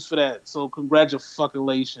excuse for that. So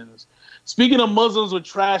congratulations. Speaking of Muslims with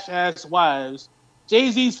trash ass wives,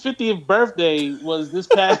 Jay-Z's 50th birthday was this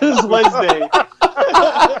past Wednesday.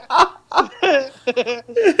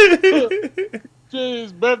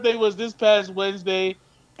 His birthday was this past Wednesday,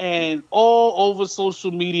 and all over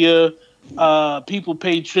social media, people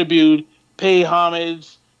paid tribute, pay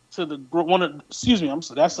homage to the one of. Excuse me, I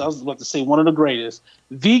was about to say one of the greatest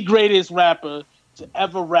rapper to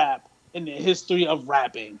ever rap in the history of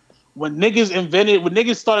rapping. When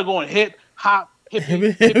niggas started going hip hop, hip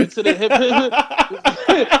to the hip,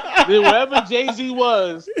 then wherever Jay-Z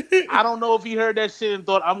was, I don't know if he heard that shit and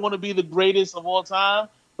thought I'm gonna be the greatest of all time.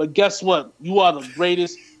 But guess what? You are the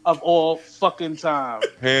greatest of all fucking time.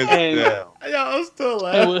 Hands down. Yo, I'm still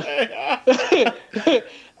laughing.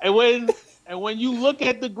 And when you look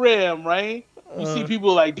at the gram, right, you see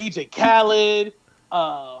people like DJ Khaled,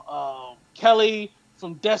 Kelly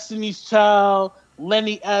from Destiny's Child,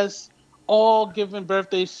 Lenny S, all giving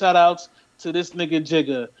birthday shout outs to this nigga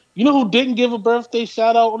Jigga. You know who didn't give a birthday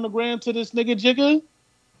shout out on the gram to this nigga Jigga?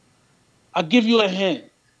 I'll give you a hint.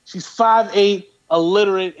 She's 5'8",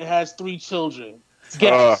 illiterate, and has 3 children.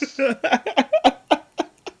 Guess.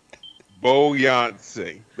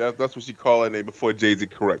 Beyonce. That's what she called her name before Jay-Z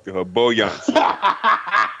corrected her. Beyonce.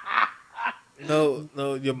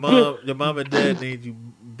 No, your mom and dad need you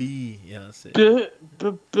Beyonce.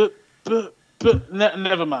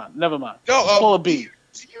 Never mind. No, Call a B.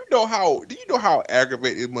 Do you know how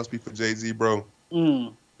aggravating it must be for Jay-Z, bro?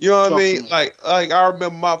 Mm. You know what I mean? Like I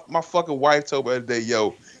remember my fucking wife told me the other day,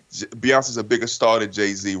 yo, Beyonce's a bigger star than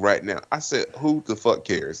Jay-Z right now. I said, who the fuck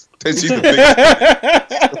cares? She's the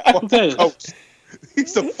biggest coach.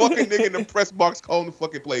 He's the fucking nigga in the press box calling the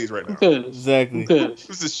fucking plays right now. Exactly.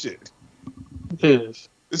 This is shit.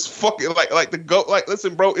 It's fucking like the GOAT. Like,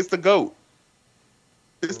 listen, bro, it's the GOAT.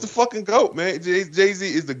 It's the fucking GOAT, man. Jay-Z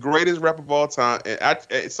is the greatest rapper of all time,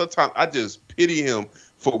 and sometimes I just pity him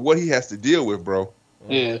for what he has to deal with, bro.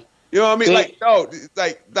 Yeah. You know what I mean?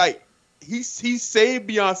 Like he saved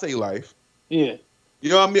Beyonce's life. Yeah. You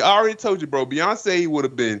know what I mean? I already told you, bro. Beyonce would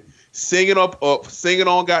have been singing singing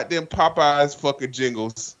on goddamn Popeye's fucking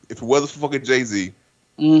jingles if it wasn't for fucking Jay-Z.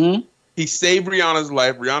 Mm-hmm. He saved Rihanna's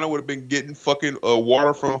life. Rihanna would have been getting fucking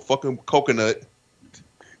water from a fucking coconut.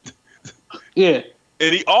 Yeah.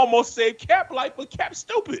 And he almost saved Cap life, but Cap's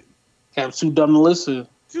stupid. Cap's too dumb to listen.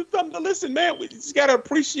 Too dumb to listen, man. We just gotta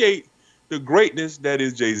appreciate the greatness that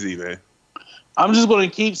is Jay-Z, man. I'm just going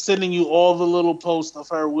to keep sending you all the little posts of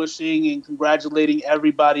her wishing and congratulating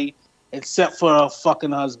everybody except for her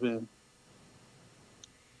fucking husband.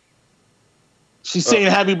 She's saying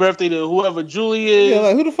happy birthday to whoever Julie is. Yeah,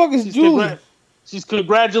 like who the fuck is Julie? She's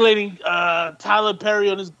congratulating Tyler Perry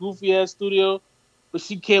on his goofy ass studio, but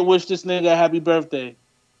she can't wish this nigga a happy birthday.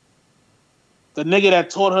 The nigga that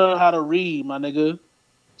taught her how to read, my nigga.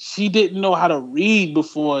 She didn't know how to read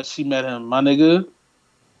before she met him, my nigga.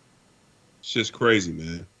 It's just crazy,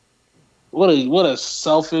 man. What a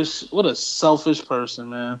selfish person,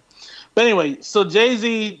 man. But anyway, so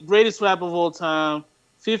Jay-Z, greatest rapper of all time,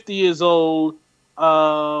 50 years old.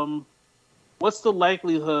 What's the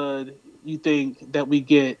likelihood you think that we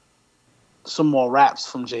get some more raps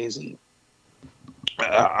from Jay-Z?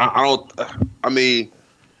 I don't. I mean,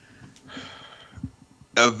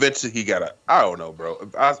 eventually he gotta. I don't know, bro.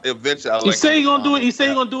 Eventually, He said he gonna do it. He said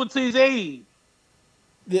he gonna do it till he's 80.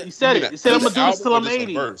 Yeah, He said it. He said I'm gonna do this till I'm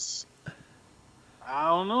 80. Verse? I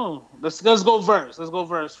don't know. Let's go verse. Let's go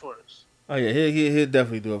verse first. Oh yeah, he'll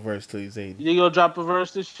definitely do a verse till he's 80. You gonna drop a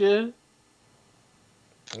verse this year?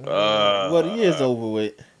 Well, the year's over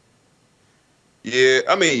with. Yeah,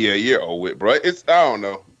 I mean, you're over it, bro. It's I don't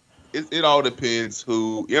know. It all depends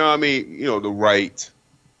who, you know what I mean. You know, the right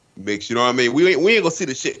mix. You know what I mean. We ain't gonna see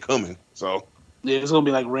the shit coming. So Yeah, it's gonna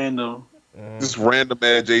be like random. this random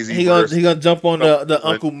ass Jay-Z. He gonna jump on the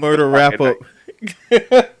Uncle Murder wrap up.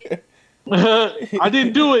 I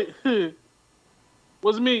didn't do it.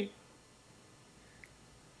 Wasn't me.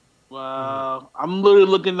 Wow. I'm literally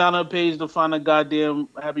looking down her page to find a goddamn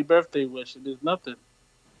happy birthday wish. There's nothing.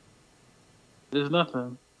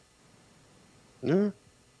 Yeah.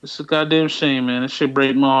 It's a goddamn shame, man. This shit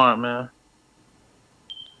break my heart, man.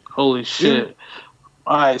 Holy shit. Yeah.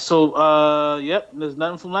 All right, so, yep, there's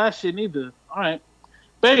nothing from last year neither. All right.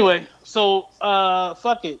 But anyway, so,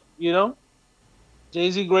 fuck it, you know?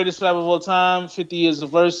 Jay-Z, greatest rapper of all time, 50 years of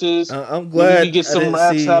verses. I'm glad we get some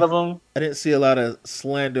raps out of him. I didn't see a lot of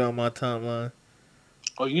slander on my timeline.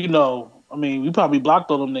 Oh, you know, I mean, we probably blocked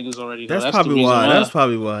all them niggas already. That's probably why. That's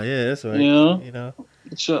probably why. Yeah, that's right. You know?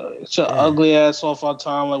 Get your ugly ass off our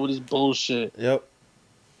timeline with this bullshit. Yep.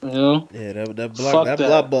 You know? Yeah, that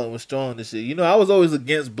block button was strong and shit. You know, I was always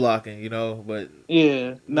against blocking, you know, but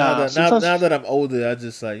yeah, now that I'm older, I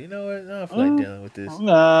just like, you know what? I don't feel like dealing with this.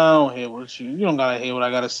 Nah, I don't hear what you don't gotta hear what I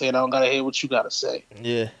gotta say. I don't gotta hear what you gotta say.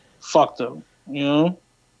 Yeah. Fuck them, you know.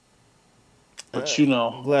 But you know,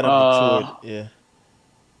 I'm glad I'm matured. Yeah.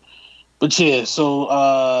 But yeah,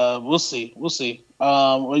 so we'll see.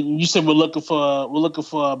 You said we're looking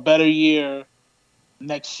for a better year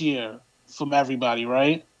next year from everybody,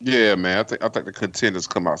 right? Yeah, man. I think the contenders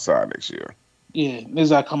come outside next year. Yeah, niggas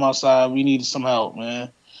gotta come outside. We need some help, man.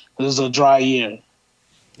 This is a dry year.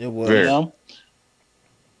 It was. You know?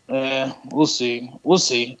 Yeah, we'll see.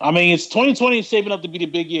 I mean, it's 2020 is shaping up to be the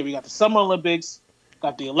big year. We got the Summer Olympics,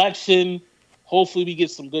 got the election. Hopefully, we get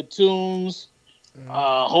some good tunes.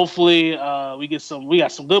 Hopefully, we got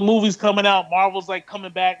some good movies coming out. Marvel's like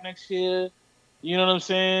coming back next year. You know what I'm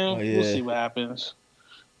saying? Oh, yeah.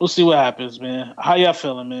 We'll see what happens, man. How y'all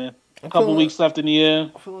feeling, man? A couple weeks left in the year.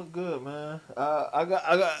 I'm feeling good, man. I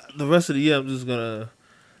got the rest of the year. I'm just gonna,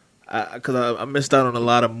 because I missed out on a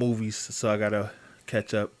lot of movies, so I gotta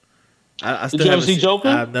catch up. I still Did you ever see Joker?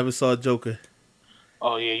 I've never saw Joker.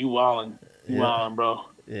 Oh yeah, you wildin', bro.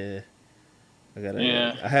 Yeah, I gotta.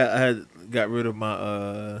 Yeah, I had got rid of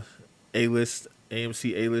my A-list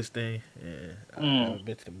AMC A-list thing. Yeah, I haven't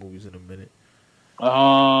been to the movies in a minute.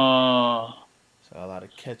 So a lot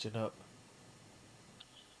of catching up.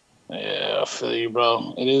 Yeah, I feel you,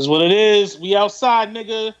 bro. It is what it is. We outside,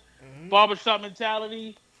 nigga. Mm-hmm. Barbershop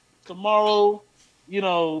mentality. Tomorrow, you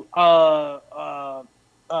know,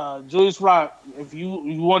 Julius Rock, if you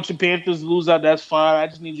want your Panthers to lose out, that's fine. I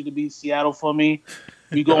just need you to beat Seattle for me.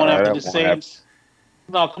 We going after the Saints.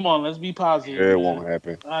 No, come on, let's be positive. Yeah, it won't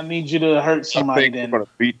happen. I need you to hurt somebody. I think we're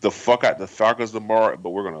gonna beat the fuck out the Falcons tomorrow, but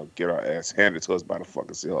we're gonna get our ass handed to us by the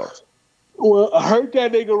fucking Seahawks. Well, hurt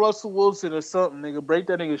that nigga Russell Wilson or something, nigga. Break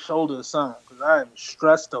that nigga's shoulder or something, because I am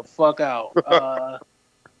stressed the fuck out.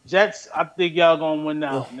 Jets, I think y'all gonna win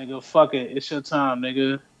now, nigga. Fuck it. It's your time,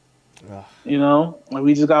 nigga. You know? And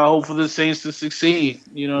we just gotta hope for the Saints to succeed.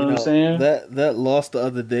 You know what I'm saying? That loss the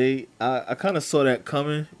other day, I kind of saw that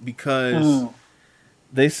coming because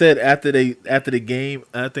they said after the game,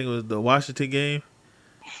 I think it was the Washington game,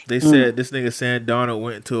 they said this nigga Sam Darnold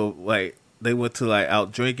went to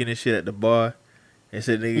out drinking and shit at the bar. They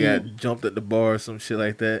said nigga got jumped at the bar or some shit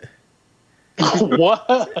like that. What?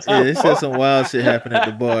 Yeah, they said some wild shit happened at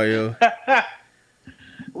the bar, yo.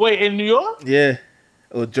 Wait, in New York? Yeah.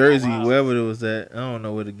 Or Jersey, wherever it was at. I don't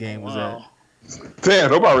know where the game was at. Damn,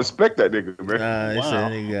 nobody respect that nigga, man. Nah, they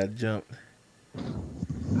said nigga got jumped.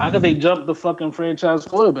 How could they jump the fucking franchise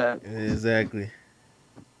quarterback? Exactly.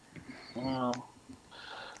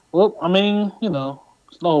 Well, I mean, you know,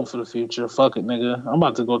 there's no hope for the future. Fuck it, nigga. I'm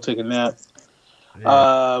about to go take a nap.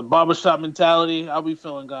 Yeah. Barbershop mentality. How we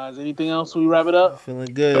feeling, guys? Anything else? We wrap it up?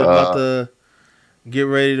 Feeling good. About to get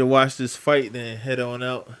ready to watch this fight, then head on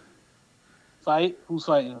out. Fight? Who's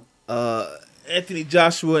fighting? Anthony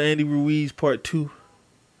Joshua, Andy Ruiz, part 2.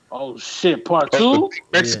 Oh shit, part 2?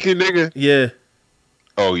 Mexican nigga. Yeah.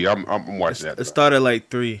 Oh yeah, I'm watching that. It started like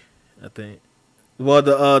 3, I think. Well,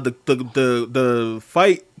 the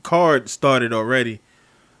fight card started already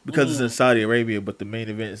because it's in Saudi Arabia, but the main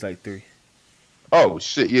event is like 3. Oh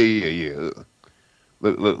shit, yeah.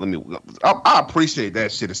 Let me. I appreciate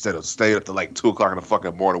that shit instead of staying up to like 2:00 in the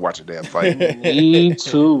fucking morning watching that fight. Me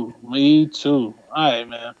too. All right,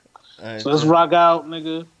 man. So let's rock out,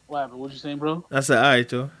 nigga. What happened? What you saying, bro? I said, all right,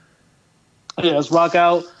 Joe. Yeah, let's rock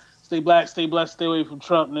out. Stay black, stay blessed, stay away from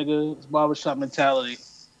Trump, nigga. It's barbershop mentality.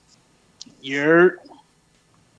 You're.